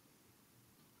 Yeah.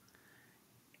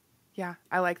 Yeah,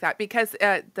 I like that because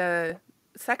the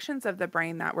sections of the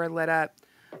brain that were lit up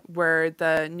were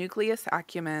the nucleus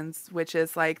accumbens, which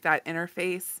is like that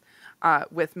interface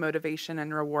with motivation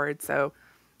and reward. So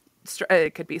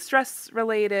it could be stress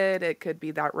related. It could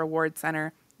be that reward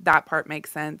center. That part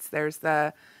makes sense. There's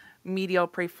the medial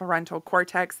prefrontal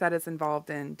cortex that is involved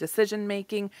in decision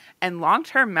making and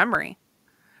long-term memory.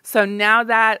 So now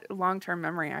that long-term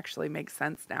memory actually makes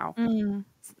sense now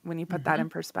when you put that in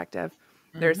perspective.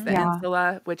 There's the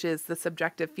insula, which is the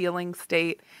subjective feeling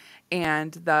state,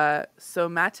 and the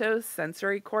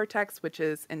somatosensory cortex, which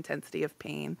is intensity of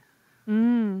pain.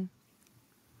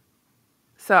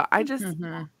 So I just,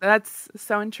 that's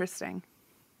so interesting.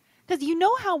 Because you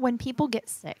know how when people get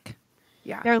sick,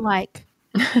 Yeah, they're like,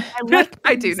 I like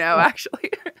I do know,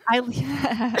 actually.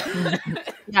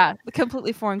 Yeah, a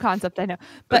completely foreign concept, I know.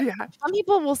 But some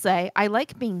people will say, I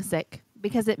like being sick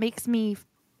because it makes me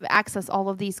access all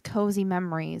of these cozy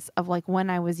memories of like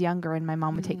when I was younger and my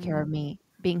mom would take care of me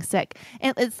being sick.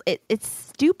 And it's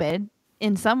stupid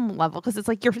in some level because it's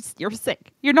like you're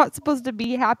sick. You're not supposed to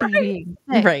be happy being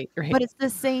sick. Right. But it's the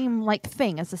same like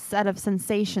thing as a set of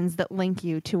sensations that link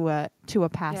you to a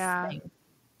past thing.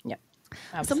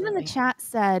 Absolutely. Someone in the chat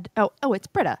said, oh, it's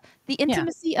Britta. The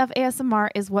intimacy of ASMR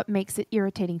is what makes it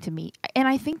irritating to me. And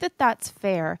I think that that's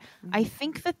fair. I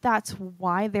think that that's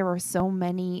why there are so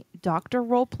many doctor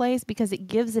role plays, because it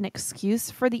gives an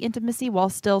excuse for the intimacy while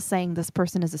still saying this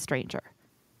person is a stranger.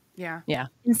 Yeah.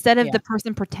 Instead of the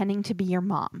person pretending to be your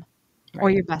mom or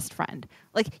your best friend.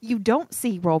 Like, you don't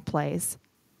see role plays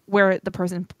where the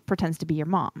person pretends to be your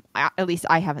mom. At least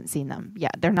I haven't seen them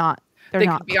yet. They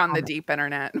could be on the deep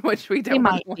internet, which we don't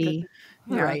want to.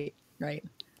 Right.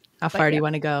 How far do you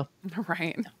want to go?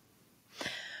 Right.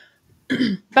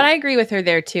 But I agree with her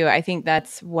there too. I think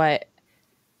that's what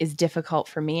is difficult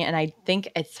for me. And I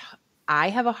think I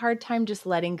have a hard time just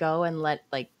letting go and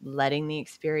letting the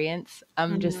experience.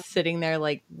 I'm just sitting there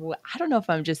like, I don't know if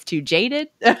I'm just too jaded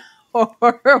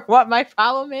or what my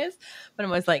problem is, but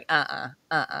I'm always like,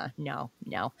 no.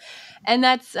 And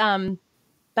that's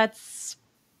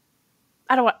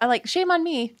shame on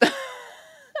me.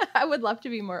 I would love to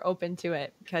be more open to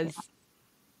it because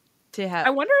I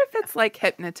wonder if it's like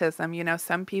hypnotism. You know,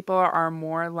 some people are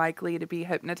more likely to be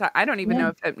hypnotized. I don't even know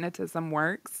if hypnotism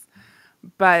works,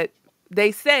 but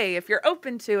they say if you're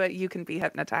open to it, you can be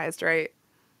hypnotized, right?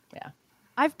 Yeah.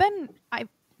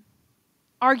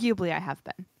 Arguably I have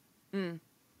been.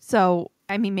 So,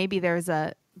 I mean, maybe there's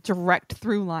a direct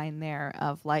through line there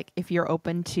of like, if you're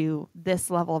open to this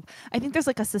level of, I think there's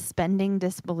like a suspending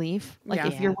disbelief. Like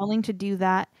if you're willing to do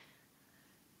that,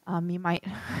 you might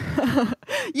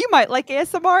like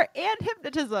ASMR and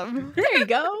hypnotism. There you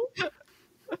go.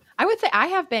 I would say I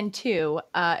have been too.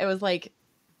 It was like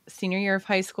senior year of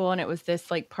high school, and it was this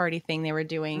like party thing they were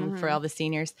doing for all the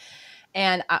seniors.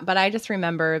 And but I just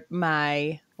remember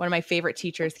one of my favorite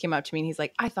teachers came up to me and he's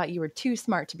like, "I thought you were too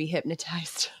smart to be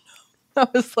hypnotized." I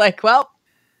was like, "Well,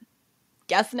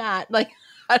 guess not." Like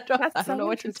I don't know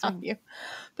what to tell you.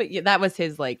 But that was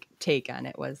his like take on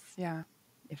it was,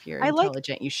 if you're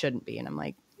intelligent, you shouldn't be. And I'm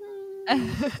like,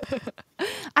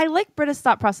 I like Britta's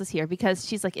thought process here because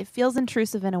she's like, it feels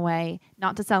intrusive in a way,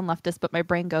 not to sound leftist, but my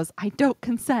brain goes, I don't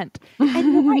consent.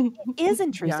 And you're right, it is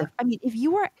intrusive. I mean, if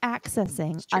you are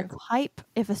accessing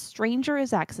if a stranger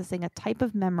is accessing a type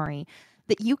of memory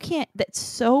that's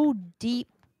so deep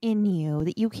in you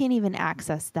that you can't even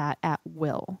access that at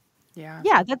will.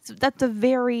 Yeah, that's a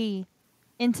very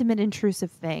intimate,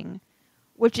 intrusive thing,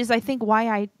 which is, I think,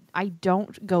 why I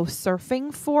don't go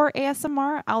surfing for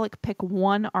ASMR. I'll like pick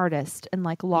one artist and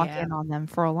like lock in on them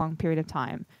for a long period of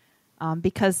time.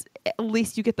 Because at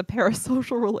least you get the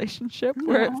parasocial relationship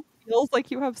where it feels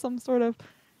like you have some sort of,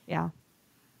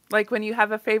 like when you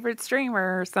have a favorite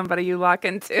streamer or somebody you lock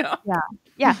into.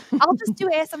 Yeah. I'll just do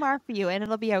ASMR for you and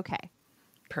it'll be okay.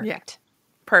 Perfect.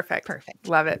 Perfect.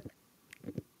 Love it.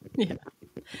 Yeah.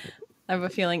 I have a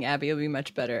feeling Abby will be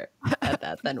much better at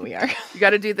that than we are. You got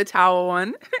to do the towel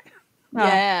one.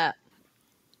 Yeah.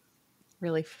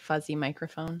 Really fuzzy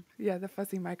microphone. Yeah, the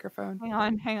fuzzy microphone. Hang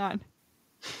on. Perry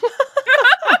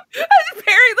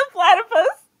the platypus.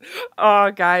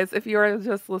 Oh, guys, if you are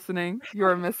just listening, you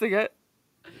are missing it.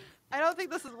 I don't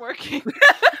think this is working.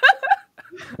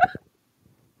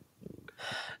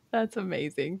 That's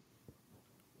amazing.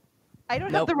 I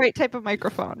don't have the right type of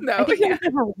microphone. No, I think I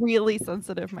have a really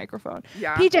sensitive microphone.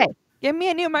 Yeah. PJ, give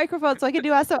me a new microphone so I can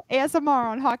do ASMR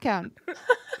on Hawkhound.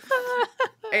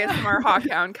 ASMR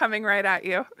Hawkhound coming right at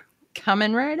you.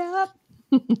 Coming right up.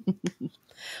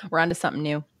 We're on to something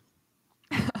new.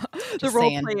 The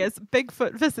role play is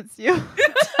Bigfoot visits you.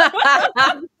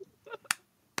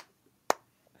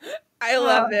 I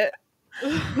love it.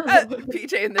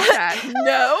 PJ in the chat.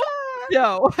 No.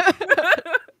 No.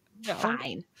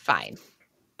 Fine.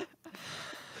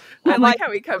 I like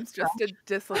how he comes just to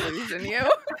disillusion you.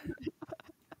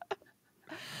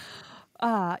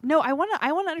 No, I want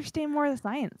to understand more of the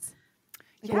science.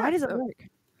 Like, why does it work?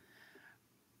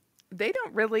 They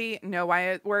don't really know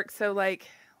why it works. So, like,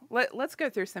 let's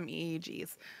go through some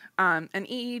EEGs. An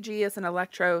EEG is an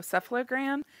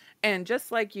electrocephalogram, and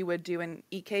just like you would do an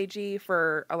EKG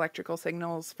for electrical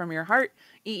signals from your heart,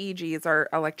 EEGs are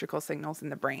electrical signals in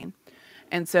the brain.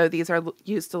 And so these are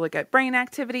used to look at brain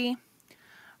activity.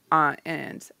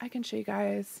 And I can show you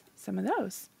guys some of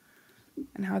those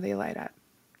and how they light up.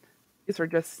 These were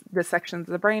just the sections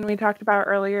of the brain we talked about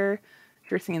earlier.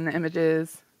 If you're seeing the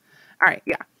images. All right,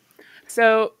 yeah.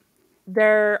 So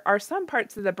there are some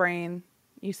parts of the brain,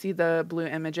 you see the blue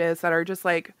images, that are just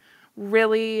like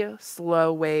really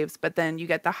slow waves, but then you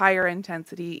get the higher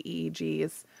intensity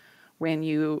EEGs when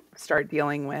you start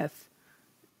dealing with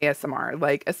ASMR,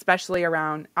 like especially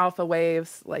around alpha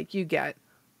waves, like you get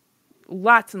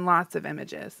lots and lots of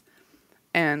images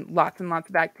and lots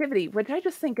of activity, which I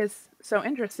just think is so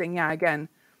interesting. Yeah, again,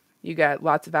 you get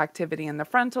lots of activity in the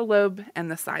frontal lobe and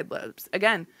the side lobes.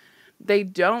 Again, they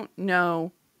don't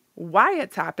know why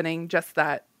it's happening, just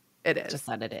that it is. Just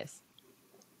that it is.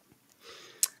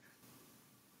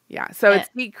 Yeah, so it's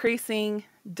decreasing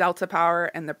delta power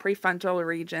in the prefrontal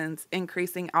regions,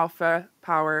 increasing alpha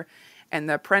power, and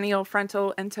the perennial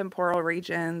frontal and temporal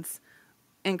regions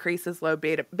increases low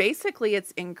beta. Basically,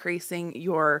 it's increasing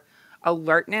your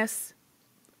alertness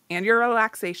and your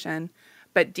relaxation,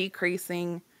 but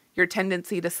decreasing your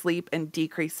tendency to sleep and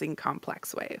decreasing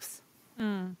complex waves.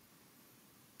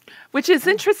 Which is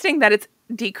interesting that it's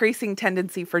decreasing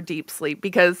tendency for deep sleep,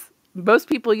 because most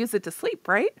people use it to sleep,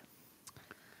 right?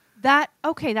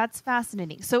 That's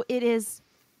fascinating. So it's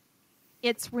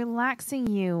relaxing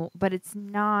you, but it's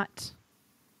not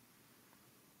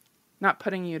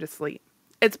putting you to sleep.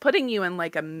 It's putting you in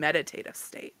like a meditative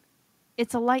state.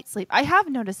 It's a light sleep. I have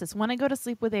noticed this. When I go to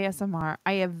sleep with ASMR,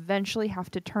 I eventually have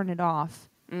to turn it off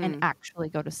and actually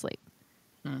go to sleep.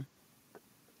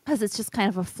 Because it's just kind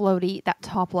of a floaty, that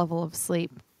top level of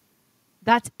sleep.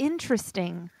 That's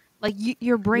interesting. Like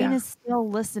your brain is still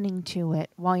listening to it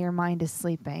while your mind is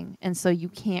sleeping. And so you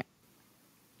can't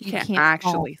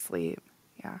actually sleep.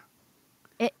 Yeah.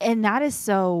 And that is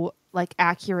so like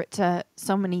accurate to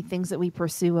so many things that we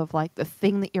pursue, of like the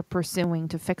thing that you're pursuing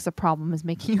to fix a problem is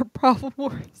making your problem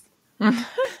worse. No.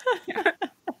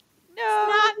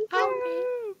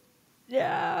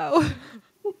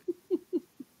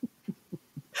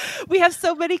 We have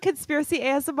so many conspiracy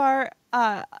ASMR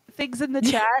things in the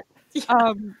chat.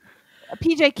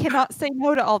 PJ cannot say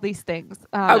no to all these things.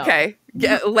 Okay.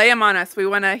 Lay them on us. We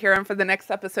want to hear them for the next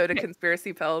episode of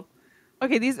Conspiracy Pilled.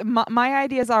 Okay, these my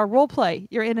ideas are: role play,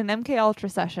 you're in an MK Ultra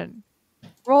session.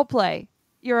 Role play,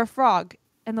 you're a frog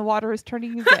and the water is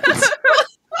turning you gay.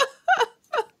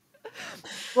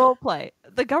 Role play,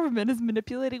 the government is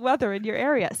manipulating weather in your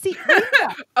area. See,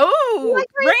 rain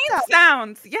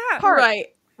sounds. Yeah. Harp.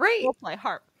 Right. Role play,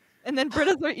 harp. And then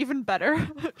Britta's are even better.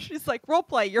 She's like, role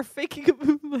play, you're faking a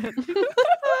movement.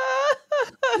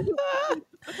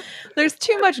 There's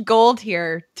too much gold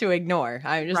here to ignore.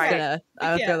 I'm just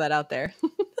I'll throw that out there.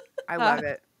 I love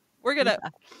it.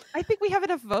 I think we have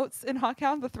enough votes in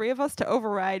Hawkhound, the three of us, to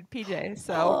override PJ.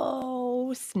 So,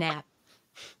 oh snap!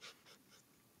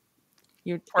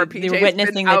 You're PJ's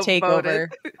witnessing the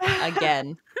takeover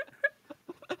again.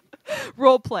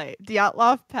 Role play.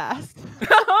 Dyatlov passed.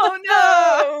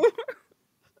 Oh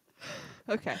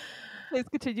no! Okay. Please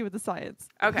continue with the science.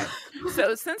 Okay.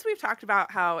 So since we've talked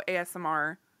about how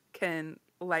ASMR can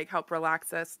like help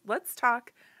relax us, let's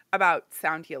talk about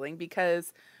sound healing,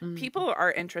 because people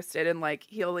are interested in like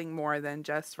healing more than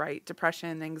just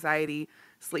depression, anxiety,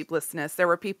 sleeplessness. There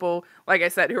were people, like I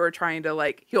said, who were trying to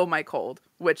like heal my cold,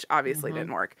 which obviously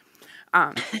didn't work.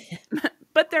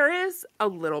 But there is a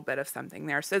little bit of something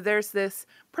there. So there's this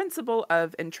principle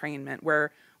of entrainment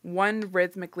where one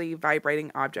rhythmically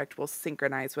vibrating object will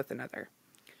synchronize with another.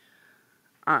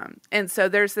 And so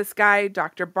there's this guy,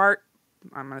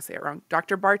 I'm going to say it wrong,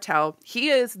 Dr. Bartel. He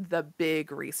is the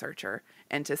big researcher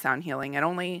into sound healing. It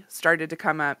only started to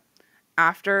come up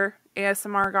after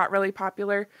ASMR got really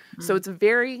popular. Mm-hmm. So it's a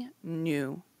very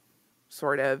new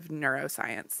sort of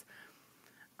neuroscience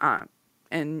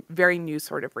and very new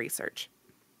sort of research.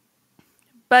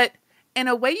 But in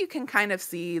a way, you can kind of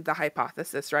see the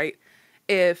hypothesis, right?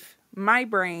 If my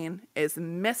brain is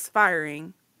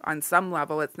misfiring on some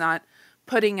level, it's not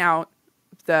putting out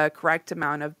the correct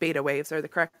amount of beta waves or the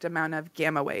correct amount of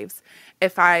gamma waves.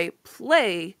 If I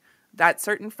play that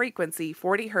certain frequency,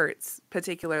 40 hertz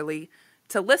particularly,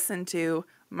 to listen to,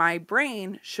 my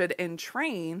brain should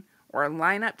entrain or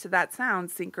line up to that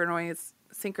sound, synchronize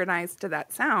to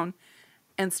that sound,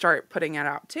 and start putting it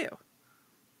out too.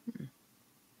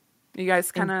 You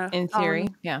guys kind of... In theory,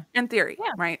 yeah. In theory,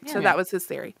 yeah. Right? Yeah. So that was his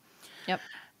theory. Yep.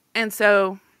 And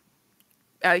so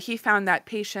he found that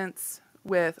patients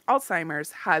with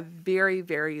Alzheimer's have very,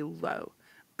 very low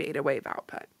beta wave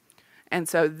output. And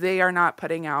so they are not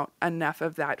putting out enough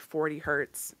of that 40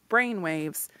 hertz brain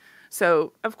waves.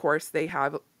 So, of course, they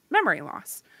have memory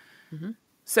loss. Mm-hmm.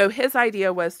 So his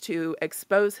idea was to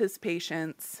expose his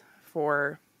patients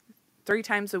for 3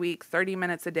 times a week, 30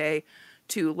 minutes a day,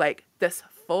 to like this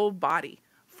full body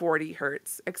 40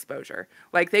 hertz exposure.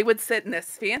 Like they would sit in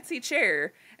this fancy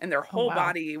chair and their whole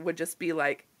body would just be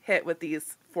like hit with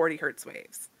these 40 hertz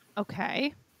waves.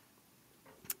 Okay.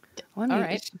 Let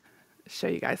me show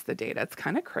you guys the data. It's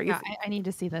kind of crazy. Yeah, I need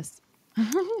to see this.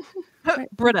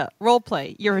 Britta, role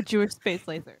play. You're a Jewish space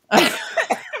laser.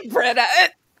 Britta.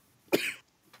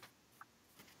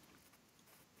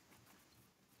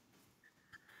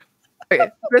 Okay,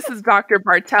 this is Dr.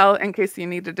 Bartel, in case you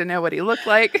needed to know what he looked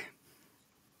like.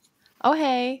 Oh,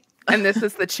 hey. And this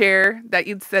is the chair that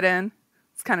you'd sit in.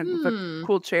 It's kind of a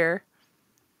cool chair.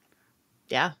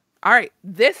 Yeah. All right.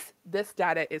 This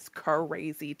data is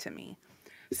crazy to me.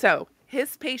 So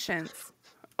his patients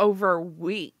over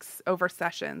weeks, over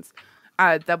sessions,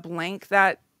 the blank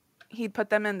that he'd put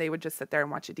them in, they would just sit there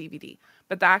and watch a DVD.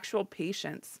 But the actual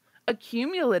patients,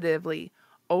 accumulatively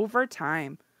over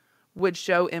time, would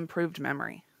show improved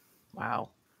memory. Wow.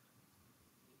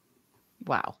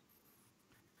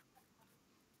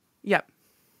 Yep.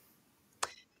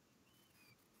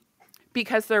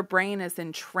 Because their brain is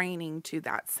in training to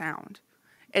that sound.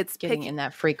 It's getting in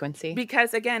that frequency.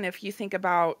 Because again, if you think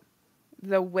about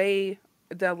the way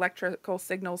the electrical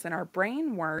signals in our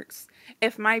brain works,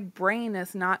 if my brain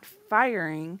is not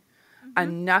firing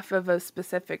enough of a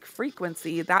specific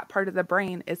frequency, that part of the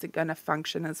brain isn't going to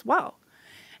function as well.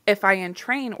 If I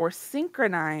entrain or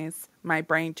synchronize my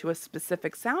brain to a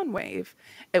specific sound wave,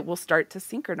 it will start to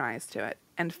synchronize to it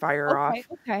and fire off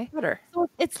better. So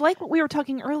it's like what we were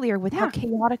talking earlier with how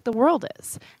chaotic the world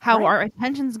is, how our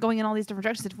attention's going in all these different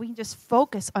directions. If we can just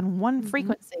focus on one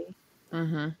frequency.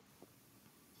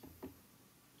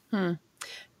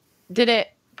 Did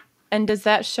it, and does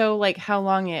that show like how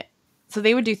long so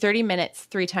they would do 30 minutes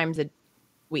 3 times a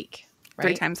week, right?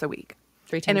 3 times a week.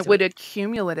 3 times and it would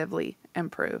accumulatively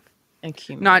improve.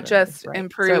 Not just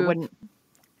improve so it wouldn't...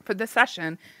 for the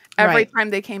session. Every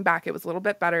time they came back, it was a little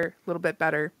bit better.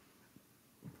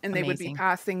 And they would be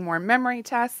passing more memory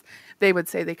tests. They would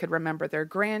say they could remember their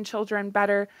grandchildren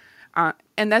better.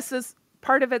 And this is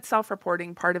part of it's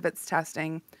self-reporting, part of it's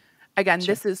testing. Again,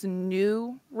 this is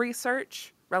new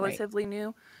research, relatively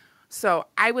new. So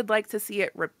I would like to see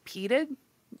it repeated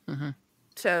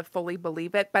to fully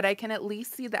believe it, but I can at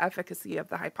least see the efficacy of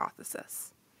the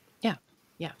hypothesis.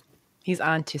 Yeah. He's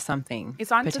on to something.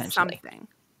 He's on to something.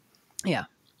 Yeah.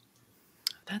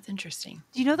 That's interesting.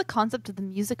 Do you know the concept of the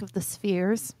music of the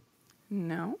spheres?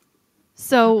 No.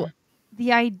 So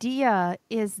the idea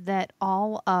is that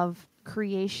all of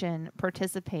creation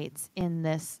participates in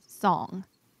this song,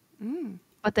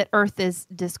 but that Earth is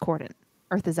discordant.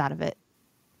 Earth is out of it.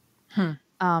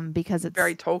 Because it's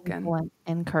very Tolkien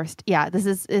and cursed. Yeah, this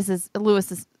is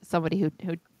Lewis is somebody who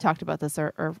talked about this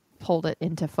or pulled it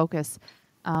into focus.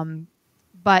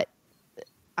 But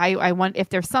I want if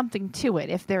there's something to it,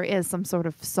 if there is some sort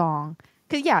of song,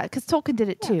 because Tolkien did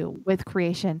it too with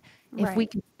creation.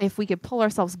 If we could pull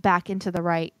ourselves back into the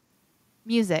right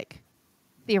music,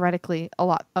 theoretically, a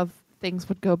lot of things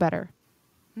would go better.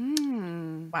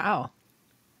 Wow,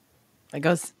 it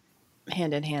goes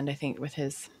hand in hand, I think, with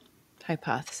his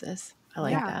hypothesis. I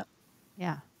like that.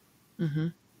 Yeah.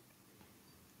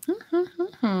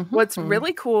 What's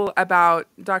really cool about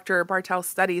Dr. Bartel's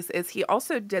studies is he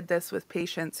also did this with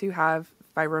patients who have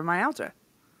fibromyalgia.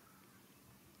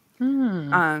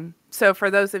 So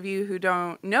for those of you who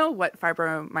don't know what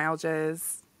fibromyalgia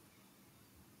is,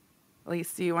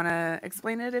 Elise, do you want to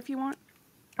explain it if you want?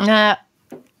 I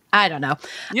don't know.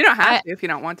 You don't have to if you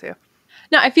don't want to.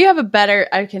 No, if you have a better,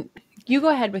 you go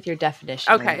ahead with your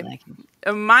definition. Okay.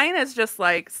 Mine is just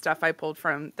like stuff I pulled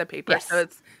from the paper. Yes. So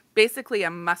it's basically a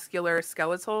muscular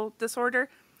skeletal disorder.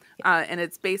 And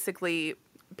it's basically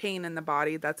pain in the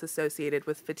body that's associated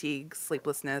with fatigue,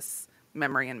 sleeplessness,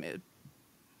 memory, and mood.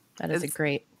 That is a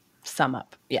great sum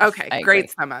up. Yes, okay, great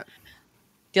sum up.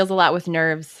 Deals a lot with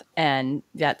nerves, and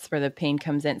that's where the pain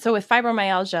comes in. So with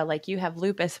fibromyalgia, like you have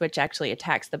lupus, which actually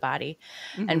attacks the body.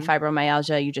 And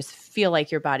fibromyalgia, you just feel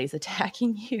like your body's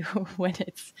attacking you when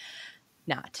it's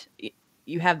not.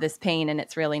 You have this pain, and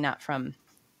it's really not from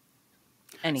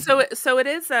anything. So it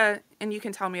is and you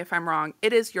can tell me if I'm wrong,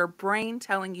 it is your brain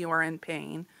telling you are in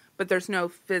pain, but there's no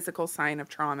physical sign of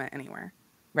trauma anywhere.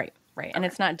 Right. Okay. And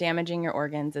it's not damaging your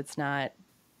organs. It's not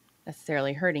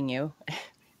necessarily hurting you,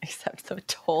 except the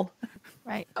toll.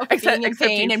 Right. Being in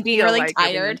pain and being really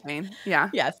tired. Yeah.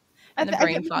 Yes. And the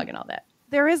brain fog and all that.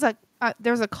 There's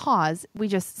a cause.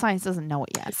 Science doesn't know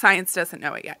it yet. Science doesn't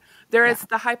know it yet. There is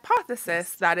the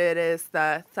hypothesis that it is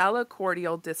the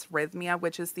thylacordial dysrhythmia,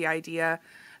 which is the idea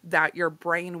that your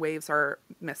brain waves are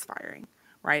misfiring,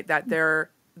 right? That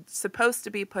they're supposed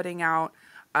to be putting out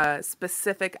a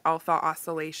specific alpha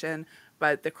oscillation,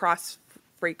 but the cross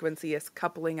frequency is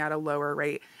coupling at a lower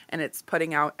rate and it's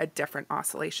putting out a different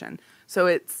oscillation. So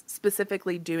it's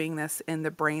specifically doing this in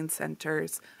the brain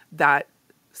centers that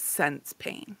sense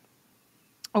pain.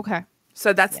 Okay.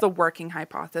 So that's the working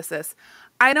hypothesis.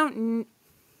 I'm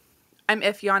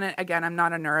iffy on it. Again, I'm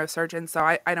not a neurosurgeon, so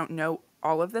I don't know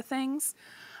all of the things.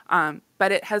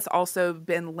 But it has also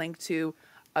been linked to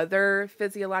other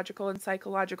physiological and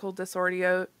psychological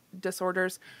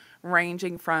disorders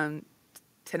ranging from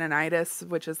tinnitus,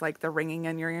 which is like the ringing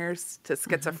in your ears, to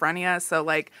schizophrenia. So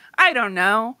like, I don't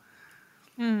know.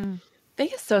 They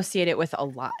associate it with a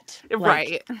lot.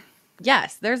 Right.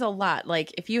 Yes, there's a lot.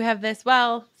 Like if you have this,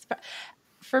 well,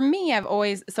 for me, I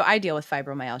deal with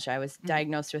fibromyalgia. I was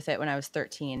diagnosed with it when I was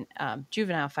 13,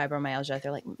 juvenile fibromyalgia.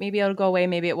 They're like, maybe it'll go away,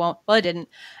 maybe it won't. Well, it didn't.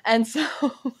 And so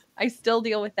I still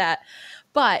deal with that.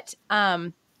 But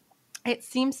it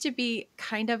seems to be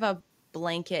kind of a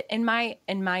blanket, in my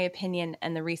opinion,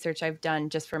 and the research I've done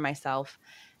just for myself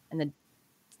and the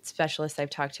specialists I've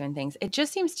talked to and things, it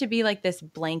just seems to be like this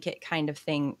blanket kind of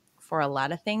thing for a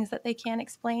lot of things that they can't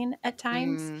explain at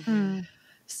times,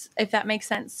 if that makes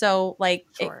sense. So like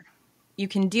you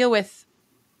can deal with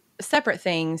separate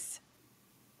things,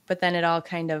 but then it all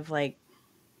kind of like,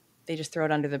 they just throw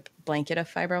it under the blanket of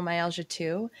fibromyalgia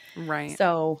too. Right.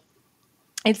 So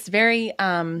it's very,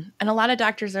 and a lot of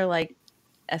doctors are like,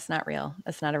 that's not real.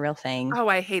 That's not a real thing. Oh,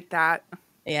 I hate that.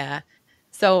 Yeah.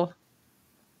 So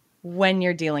when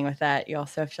you're dealing with that, you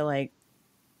also have to like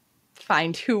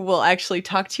find who will actually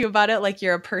talk to you about it like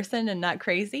you're a person and not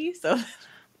crazy. So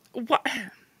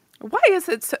why is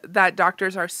it that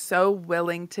doctors are so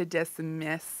willing to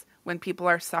dismiss when people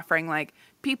are suffering? Like,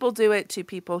 people do it to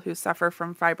people who suffer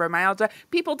from fibromyalgia.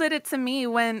 People did it to me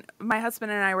when my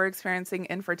husband and I were experiencing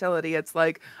infertility. It's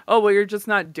like, oh, well, you're just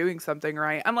not doing something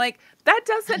right. I'm like, that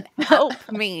doesn't help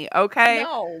me, okay?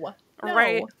 No.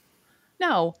 Right?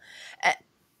 No.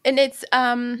 And it's,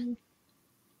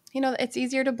 it's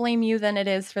easier to blame you than it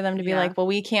is for them to be like, well,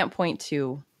 we can't point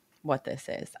to what this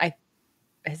is.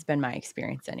 Has been my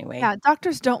experience anyway. Yeah,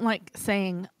 doctors don't like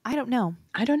saying, I don't know.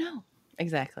 I don't know.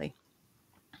 Exactly.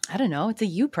 I don't know. It's a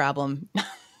you problem.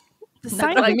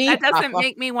 That doesn't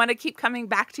make me want to keep coming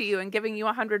back to you and giving you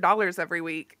 $100 every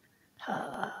week.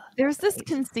 There's this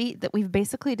conceit that we've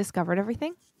basically discovered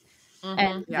everything.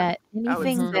 And that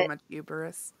anything so much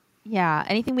hubris. Yeah,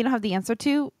 anything we don't have the answer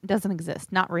to doesn't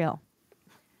exist. Not real.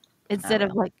 Instead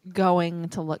of like going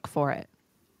to look for it.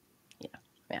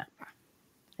 Yeah.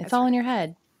 It's all in your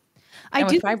head. And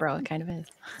with fibro, it kind of is.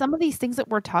 Some of these things that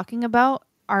we're talking about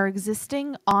are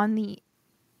existing on the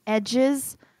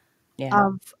edges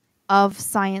of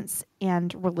science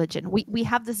and religion. We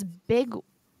have this big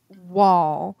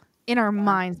wall in our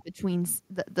minds between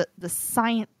the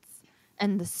science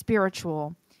and the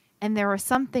spiritual. And there are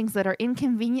some things that are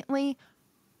inconveniently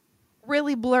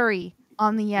really blurry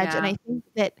on the edge. Yeah. And I think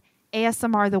that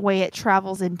ASMR, the way it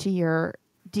travels into your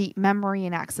deep memory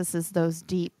and accesses those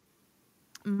deep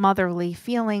motherly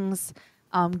feelings,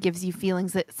 gives you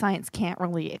feelings that science can't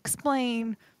really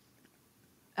explain.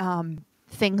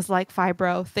 Things like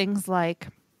fibro, things like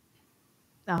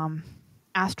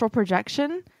astral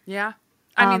projection. Yeah.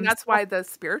 I mean, that's So- why the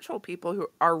spiritual people who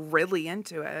are really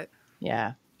into it.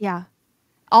 Yeah. Yeah.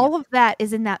 All of that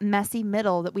is in that messy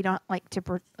middle that we don't like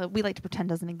to we like to pretend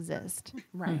doesn't exist.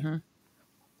 Right. Mm-hmm.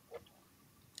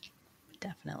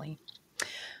 Definitely.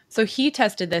 So he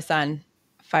tested this on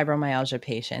fibromyalgia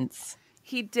patients.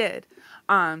 He did.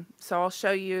 So I'll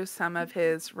show you some of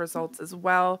his results as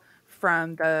well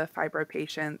from the fibro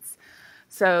patients.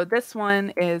 So this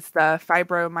one is the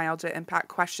fibromyalgia impact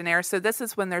questionnaire. So this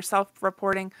is when they're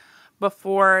self-reporting.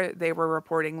 Before, they were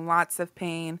reporting lots of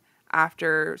pain.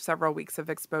 After several weeks of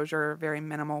exposure, very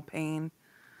minimal pain.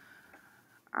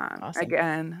 Awesome.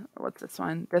 Again, what's this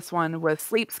one? This one was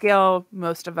sleep scale.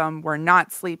 Most of them were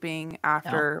not sleeping.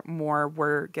 After more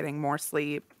were getting more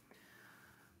sleep.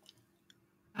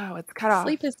 Oh, it's cut off.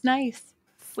 Sleep is nice.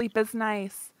 Sleep is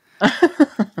nice.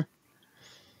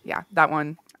 Yeah, that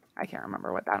one. I can't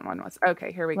remember what that one was.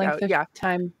 Okay, here we Length go. of Yeah.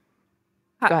 time.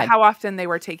 Go ahead. How often they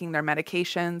were taking their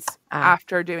medications.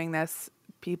 After doing this,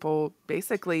 people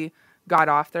basically got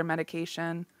off their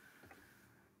medication.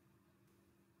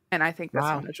 And I think this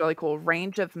one is really cool.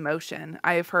 Range of motion.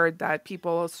 I've heard that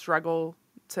people struggle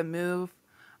to move.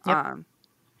 Yep.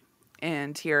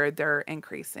 And here they're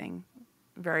increasing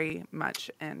very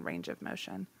much in range of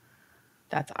motion.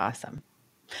 That's awesome.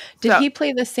 Did he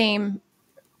play the same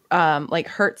like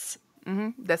hertz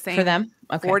the same for them?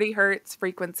 Okay. 40 hertz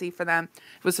frequency for them.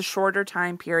 It was a shorter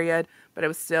time period, but it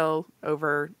was still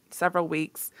over several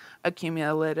weeks.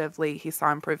 Accumulatively, he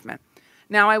saw improvement.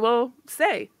 Now, I will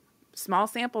say, small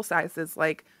sample sizes,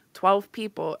 like 12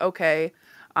 people. Okay.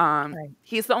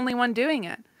 He's the only one doing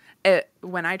it.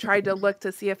 When I tried to look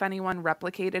to see if anyone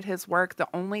replicated his work, the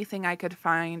only thing I could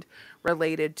find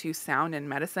related to sound and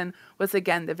medicine was,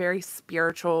 again, the very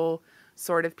spiritual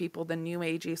sort of people, the new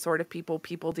agey sort of people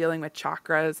dealing with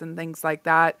chakras and things like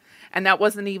that. And that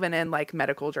wasn't even in like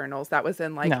medical journals. That was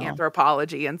in like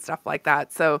anthropology and stuff like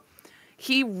that. So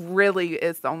he really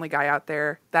is the only guy out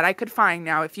there that I could find.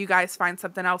 Now, if you guys find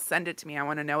something else, send it to me. I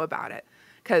want to know about it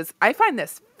because I find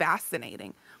this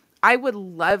fascinating. I would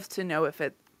love to know if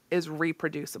it is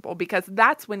reproducible, because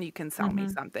that's when you can sell me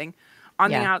something. On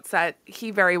the outset,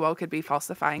 he very well could be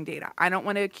falsifying data. I don't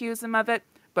want to accuse him of it,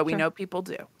 but we know people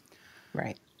do.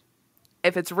 Right.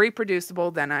 If it's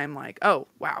reproducible, then I'm like, oh,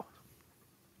 wow.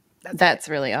 That's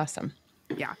really awesome.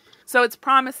 Yeah. So it's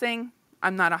promising.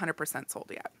 I'm not 100% sold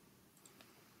yet.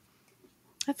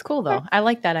 That's cool though. I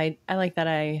like that. I like that.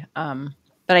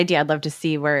 That idea. I'd love to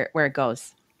see where it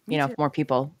goes. You know, if more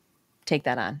people take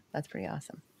that on. That's pretty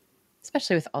awesome.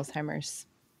 Especially with Alzheimer's.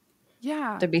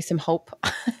 Yeah. There'd be some hope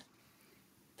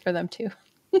for them too.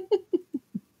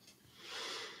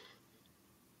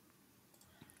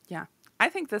 Yeah. I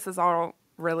think this is all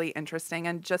really interesting.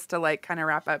 And just to like kind of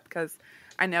wrap up, because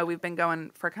I know we've been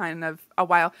going for kind of a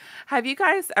while. Have you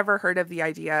guys ever heard of the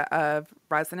idea of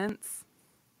resonance?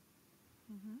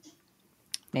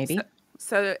 Maybe.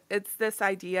 So it's this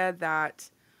idea that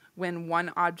when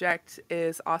one object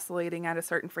is oscillating at a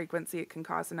certain frequency, it can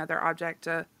cause another object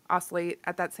to oscillate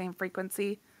at that same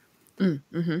frequency.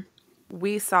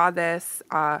 We saw this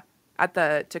at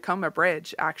the Tacoma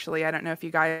Bridge, actually. I don't know if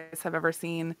you guys have ever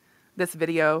seen this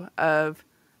video of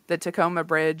the Tacoma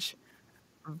Bridge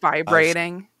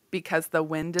vibrating because the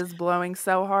wind is blowing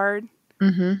so hard.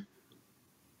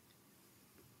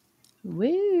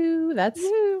 Woo!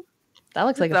 That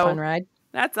looks like a fun ride.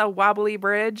 That's a wobbly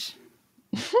bridge.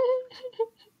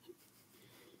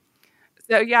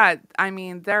 So yeah, I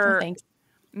mean,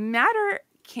 matter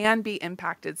can be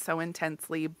impacted so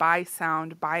intensely by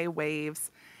sound, by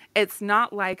waves. It's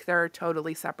not like they're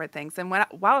totally separate things. And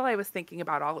while I was thinking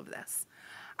about all of this,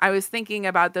 I was thinking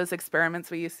about those experiments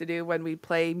we used to do when we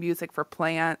play music for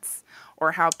plants,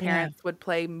 or how parents would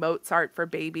play Mozart for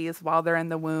babies while they're in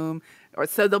the womb, or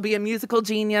so they'll be a musical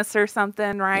genius or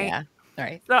something, right? Yeah.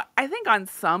 Right. So I think on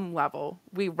some level,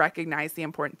 we recognize the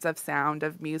importance of sound,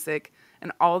 of music,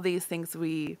 and all these things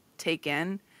we take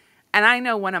in. And I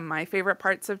know one of my favorite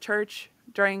parts of church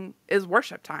is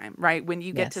worship time, right? When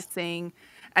you get to sing,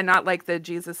 and not like the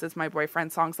Jesus is my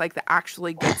boyfriend songs, like the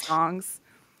actually good songs,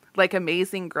 like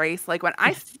Amazing Grace. Like when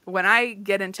I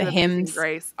get into the Amazing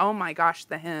Grace, oh my gosh,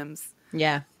 the hymns.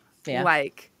 Yeah. Yeah.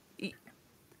 Like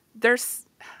there's,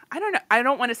 I don't know. I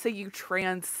don't want to say you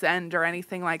transcend or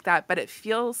anything like that, but it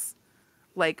feels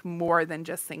like more than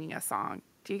just singing a song.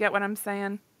 Do you get what I'm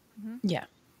saying? Yeah.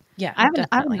 Yeah. I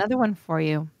have another one for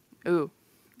you. Ooh.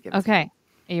 Okay.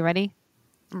 Are you ready?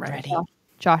 I'm ready.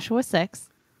 Joshua 6.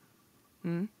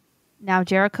 Now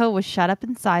Jericho was shut up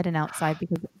inside and outside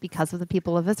because of the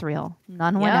people of Israel.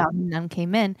 None went out and none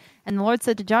came in. And the Lord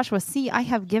said to Joshua, see, I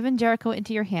have given Jericho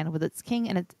into your hand with its king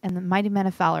and the mighty men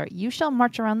of valor. You shall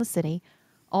march around the city,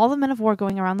 all the men of war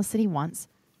going around the city once.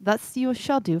 Thus you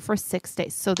shall do for 6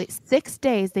 days. So 6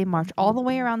 days they march all the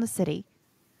way around the city.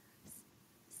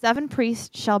 7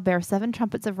 priests shall bear 7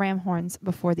 trumpets of ram horns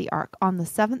before the ark. On the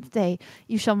 7th day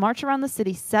you shall march around the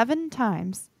city 7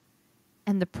 times,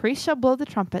 and the priests shall blow the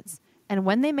trumpets. And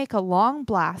when they make a long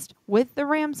blast with the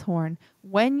ram's horn,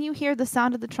 when you hear the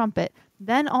sound of the trumpet,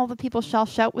 then all the people shall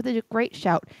shout with a great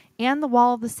shout, and the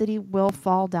wall of the city will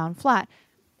fall down flat,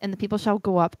 and the people shall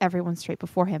go up, everyone straight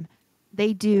before him.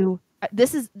 They do.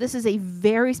 This is a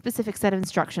very specific set of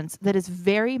instructions that is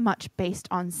very much based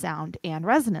on sound and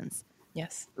resonance.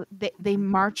 Yes. They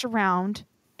march around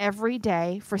every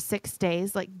day for 6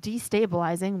 days, like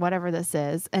destabilizing whatever this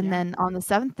is. And then on the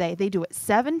 7th day, they do it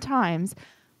 7 times,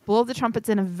 blow the trumpets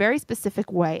in a very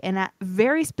specific way and at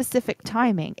very specific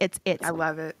timing. It's I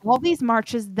love it. All these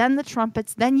marches, then the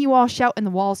trumpets, then you all shout and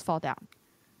the walls fall down.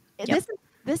 Yep.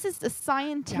 This is a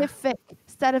scientific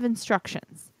set of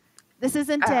instructions. This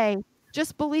isn't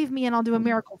just believe me and I'll do a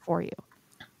miracle for you.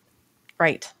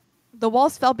 Right. The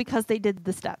walls fell because they did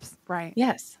the steps. Right.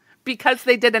 Yes. Because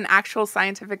they did an actual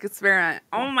scientific experiment.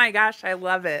 Oh my gosh, I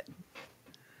love it.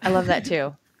 I love that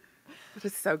too. It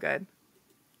is so good.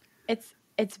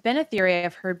 It's been a theory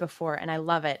I've heard before, and I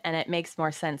love it, and it makes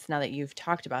more sense now that you've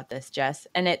talked about this, Jess.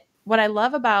 And what I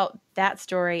love about that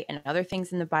story and other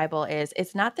things in the Bible is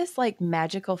it's not this like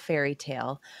magical fairy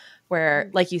tale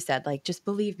where, like you said, like just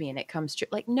believe me and it comes true.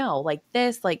 Like no, like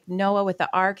this, like Noah with the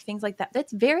ark, things like that.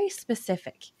 That's very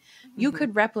specific. Mm-hmm. You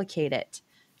could replicate it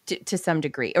to some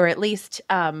degree, or at least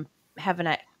you can have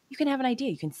an idea.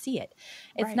 You can see it.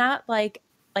 It's not like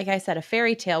I said, a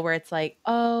fairy tale where it's like,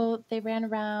 oh, they ran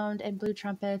around and blew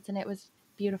trumpets and it was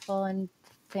beautiful and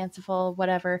fanciful,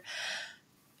 whatever.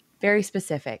 Very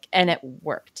specific. And it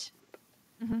worked.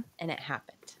 Mm-hmm. And it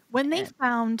happened. When they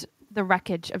found the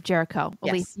wreckage of Jericho,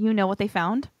 Elise, you know what they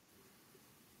found?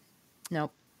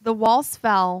 Nope. The walls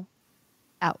fell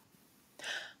out.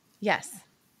 Yes.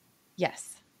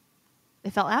 Yes. They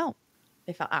fell out.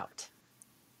 They fell out.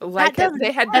 Like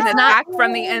they had been attacked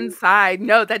from the inside.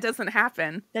 No, that doesn't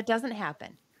happen. That doesn't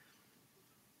happen.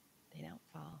 They don't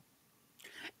fall.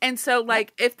 And so,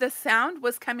 like, if the sound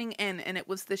was coming in and it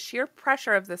was the sheer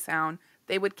pressure of the sound,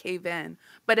 they would cave in.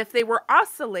 But if they were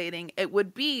oscillating, it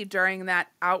would be during that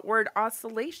outward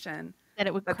oscillation that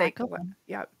it would crack open.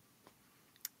 Yep.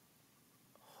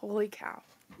 Holy cow.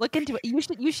 Look into it.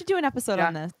 You should do an episode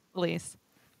on this, Elise.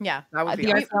 Yeah. The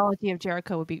archaeology of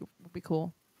Jericho would be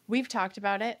cool. We've talked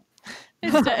about it.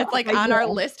 It's like on our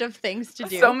list of things to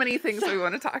do. So many things we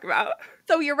want to talk about.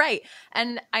 So you're right.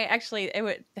 And I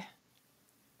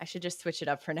should just switch it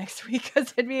up for next week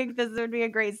because this would be a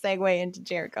great segue into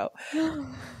Jericho.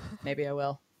 Maybe I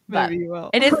will. Maybe you will.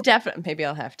 It is definitely. Maybe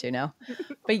I'll have to now.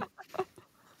 But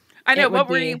I know. What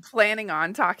were you planning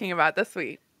on talking about this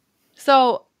week?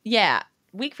 So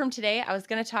week from today, I was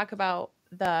going to talk about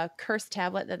the cursed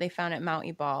tablet that they found at Mount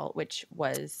Ebal, which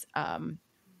was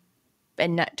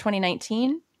in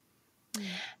 2019.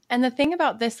 And the thing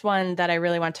about this one that I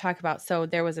really want to talk about, so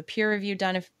there was a peer review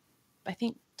done I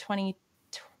think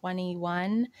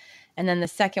 2021, and then the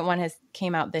second one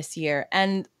came out this year.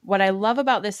 And what I love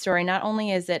about this story, not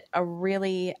only is it a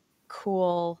really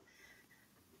cool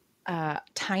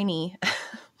tiny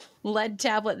lead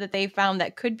tablet that they found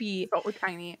that could be so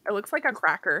tiny. It looks like a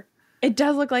cracker. It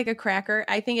does look like a cracker.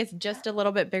 I think it's just a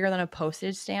little bit bigger than a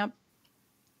postage stamp.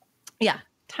 Yeah,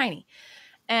 tiny.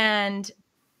 And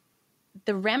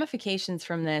the ramifications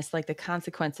from this, like the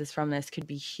consequences from this, could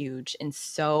be huge in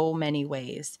so many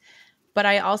ways. But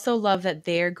I also love that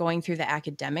they're going through the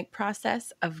academic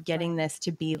process of getting this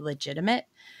to be legitimate.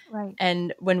 Right.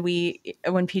 And when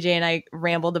PJ and I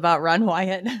rambled about Ron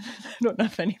Wyatt, I don't know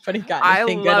if anybody got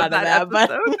anything good out of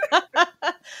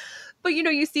that. But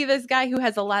you see this guy who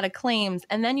has a lot of claims,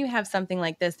 and then you have something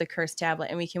like this, the cursed tablet,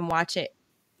 and we can watch it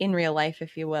in real life,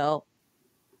 if you will,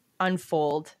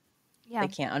 unfold. Yeah. They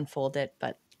can't unfold it,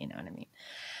 but you know what I mean.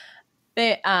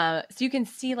 So you can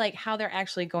see like how they're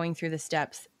actually going through the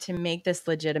steps to make this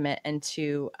legitimate and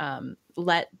to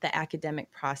let the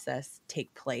academic process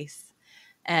take place.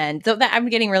 And so I'm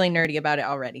getting really nerdy about it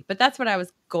already, but that's what I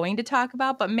was going to talk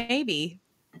about. But maybe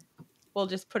we'll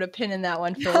just put a pin in that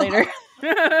one for later.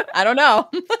 I don't know.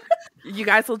 You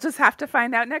guys will just have to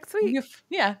find out next week.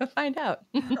 Yeah, find out.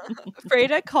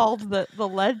 Freda called the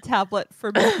lead tablet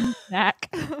forbidden snack.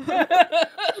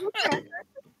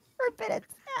 Forbidden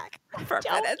snack.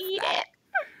 Don't eat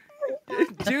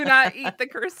it. Do not eat the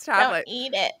cursed tablet. Don't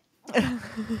eat it.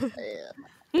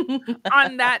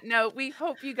 On that note, we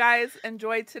hope you guys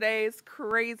enjoyed today's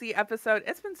crazy episode.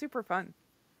 It's been super fun.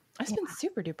 It's been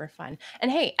super duper fun.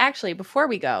 And hey, actually, before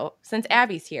we go, since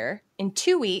Abby's here, in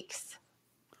 2 weeks,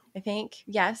 I think,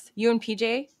 yes, you and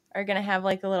PJ are going to have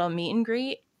like a little meet and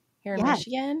greet here in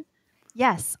Michigan.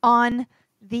 Yes, on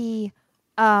the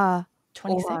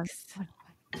 26th.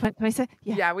 26th?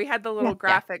 Yeah, we had the little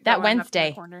graphic that going Wednesday. up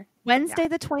in the corner. Wednesday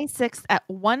the 26th at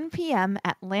 1 p.m.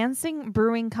 at Lansing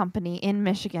Brewing Company in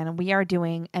Michigan. We are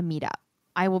doing a meetup.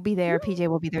 I will be there. PJ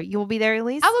will be there. You will be there,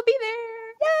 Elise? I will be there.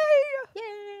 Yay!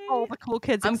 Yay! All the cool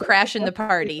kids. I'm crashing the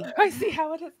party. I see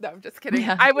how it is. No, I'm just kidding.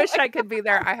 Yeah. I wish I could be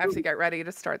there. I have to get ready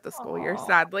to start the school year,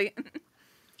 sadly.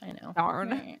 I know.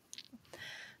 Darn.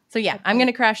 So yeah, I'm going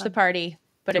to crash the party.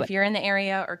 But Do if it. you're in the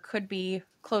area or could be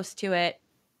close to it,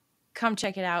 come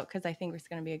check it out because I think it's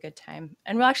going to be a good time.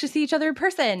 And we'll actually see each other in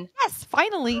person. Yes,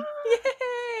 finally.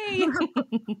 Yay!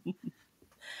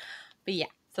 But yeah,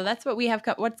 so that's what we have.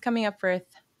 What's coming up for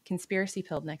Conspiracy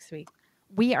Pilled next week?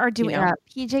 We are doing, know?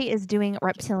 PJ is doing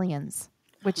reptilians,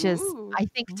 which is, I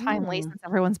think, timely since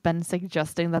everyone's been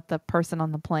suggesting that the person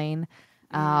on the plane,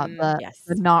 the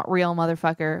not real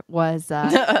motherfucker was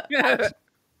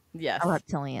yes, a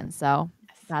reptilian. So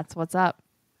that's what's up.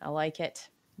 I like it.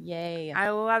 Yay.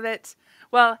 I love it.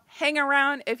 Well, hang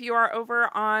around if you are over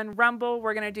on Rumble.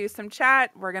 We're going to do some chat.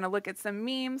 We're going to look at some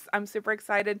memes. I'm super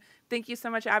excited. Thank you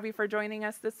so much, Abby, for joining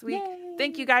us this week. Yay.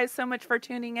 Thank you guys so much for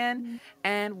tuning in.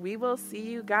 And we will see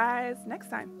you guys next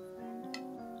time.